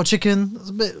sweet and sour chicken. It's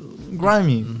a bit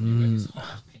grimy.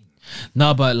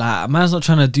 No, but like, man's not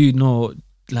trying to do no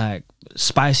like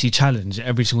spicy challenge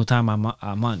every single time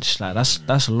I munch. Like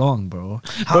that's long, bro.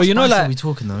 How Bro, you know, spicy like are we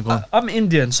talking though? Go on. I'm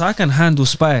Indian, so I can handle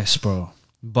spice, bro.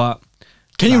 But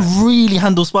Can you really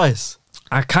handle spice?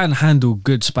 I can handle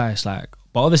good spice, like.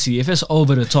 But obviously, if it's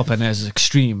over the top and there's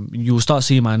extreme, you'll start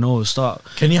seeing my nose start.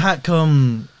 Can you hack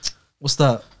what's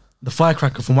that? The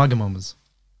firecracker from Wagamama's.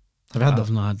 Have you had that?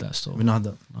 I've not had that still. Have you not had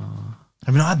that?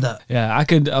 Have you not had that? Yeah,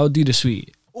 I'll do the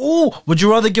sweet. Oh, would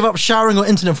you rather give up showering or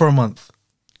internet for a month?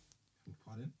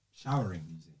 Pardon? Showering.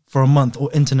 You say? For a month or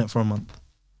internet for a month?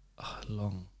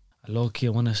 Long. Low key, I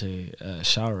want to say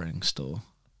showering still.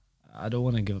 I don't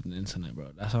want to give up the internet, bro.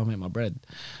 That's how I make my bread.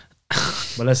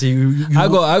 But let's say you I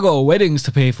got weddings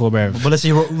to pay for, bro. But let's say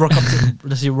you rock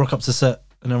up to set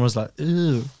and everyone's like,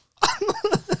 ew.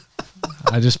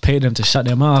 I just paid them to shut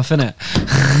their mouth, innit?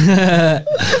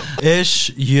 Ish,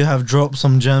 you have dropped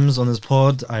some gems on this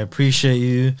pod. I appreciate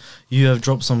you. You have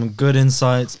dropped some good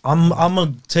insights. I'm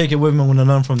gonna take it with me. I'm gonna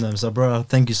learn from them. So, bro,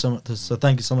 thank you so much. So,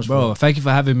 thank you so much, Bro, thank you for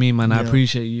having me, man. I Yeah.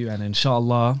 appreciate you. And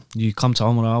inshallah, you come to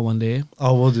Umrah one day.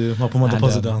 I will do. I'll put my And,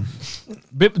 deposit down.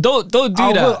 Don't do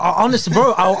I that. will. Honestly,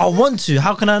 bro, I want to.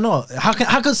 How can I not? How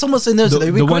can someone say no to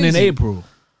that? The one in April.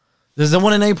 There's the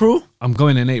one in April. I'm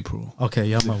going in April. Okay,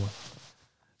 yeah, my one.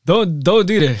 Don't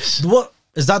do this. What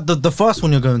is that? The first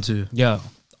one you're going to? Yeah.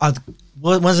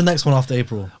 When's the next one after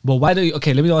April? But why do you...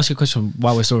 Okay, let me ask you a question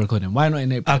while we're still recording. Why not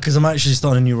in April? Because I'm actually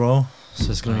starting a new role,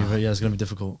 so it's gonna be it's gonna be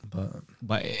difficult. But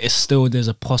But it's still... There's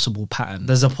a possible pattern.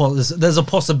 there's a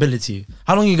possibility.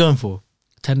 How long are you going for?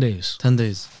 10 days. 10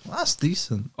 days. That's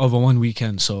decent. Over one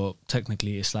weekend. So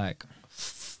technically it's like...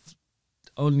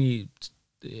 only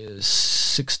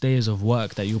 6 days of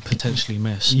work that you'll potentially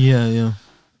miss. Yeah.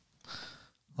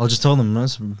 I'll just tell them, man.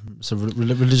 It's for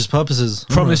religious purposes.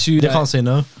 Promise you They that- can't say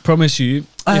no. Promise you...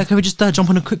 Can we just jump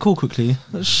on a quick call quickly?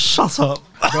 Shut up.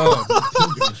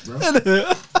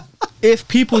 If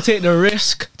people take the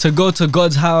risk to go to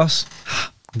God's house,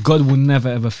 God will never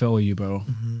ever fail you, bro.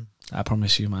 I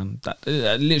promise you, man. That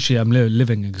literally, I'm a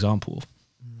living example.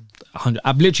 100.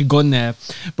 I've literally gone there,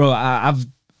 bro. I've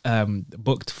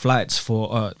booked flights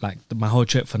for like my whole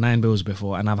trip for 9 bills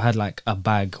before, and I've had like a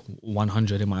bag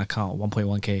 100 in my account,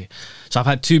 1.1k. So I've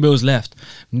had 2 bills left,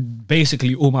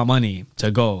 basically all my money to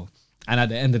go. And at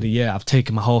the end of the year, I've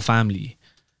taken my whole family,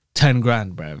 10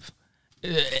 grand, bruv.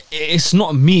 It's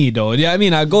not me though. You know what I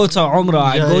mean? I go to Umrah,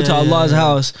 I go to Allah's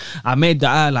house. I made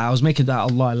dua, like, I was making that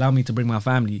Allah allow me to bring my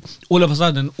family. All of a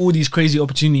sudden, all these crazy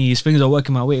opportunities, things are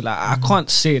working my way. Like I can't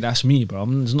say that's me, bro.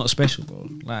 It's not special, bro.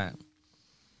 Like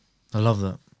I love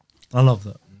that.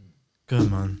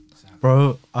 Good, man.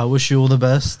 Bro, I wish you all the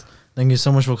best. Thank you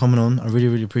so much for coming on. I really,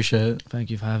 really appreciate it. thank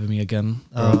you for having me again,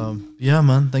 Yeah,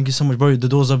 man. Thank you so much, bro. The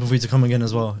door's open for you to come again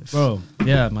as well. bro.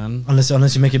 Yeah, man. Unless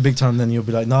you make it big time, then you'll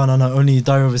be like, no, only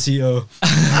Diary of a CEO.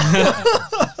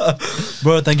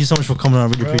 Bro, thank you so much for coming on.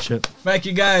 I really appreciate it. Thank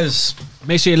you, guys.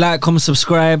 Make sure you like, comment,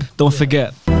 subscribe. Don't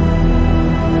forget.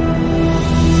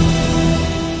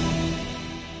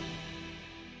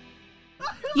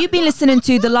 You've been listening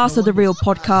to the Last of the Real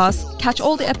podcast. Catch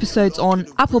all the episodes on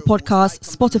Apple Podcasts,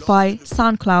 Spotify,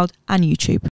 SoundCloud, and YouTube.